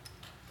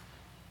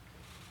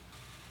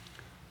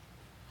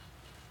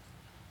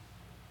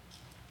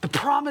 The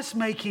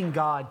promise-making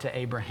God to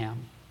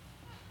Abraham,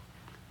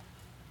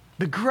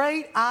 the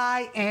great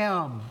I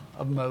am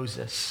of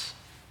Moses.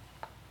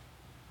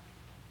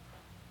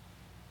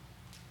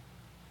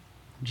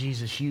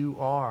 Jesus, you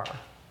are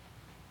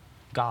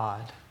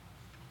God.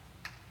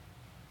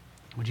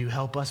 Would you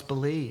help us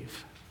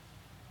believe?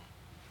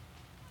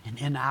 And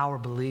in our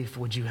belief,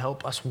 would you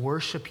help us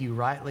worship you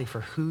rightly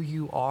for who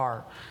you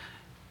are?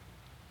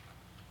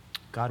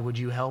 God, would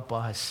you help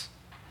us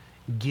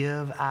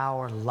give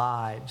our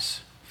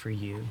lives for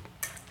you?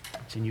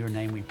 It's in your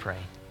name we pray.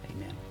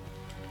 Amen.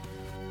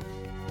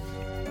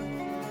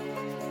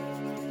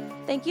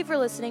 Thank you for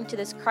listening to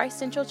this Christ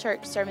Central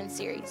Church sermon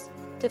series.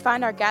 To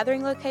find our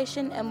gathering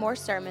location and more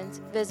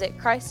sermons, visit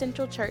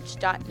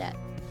christcentralchurch.net.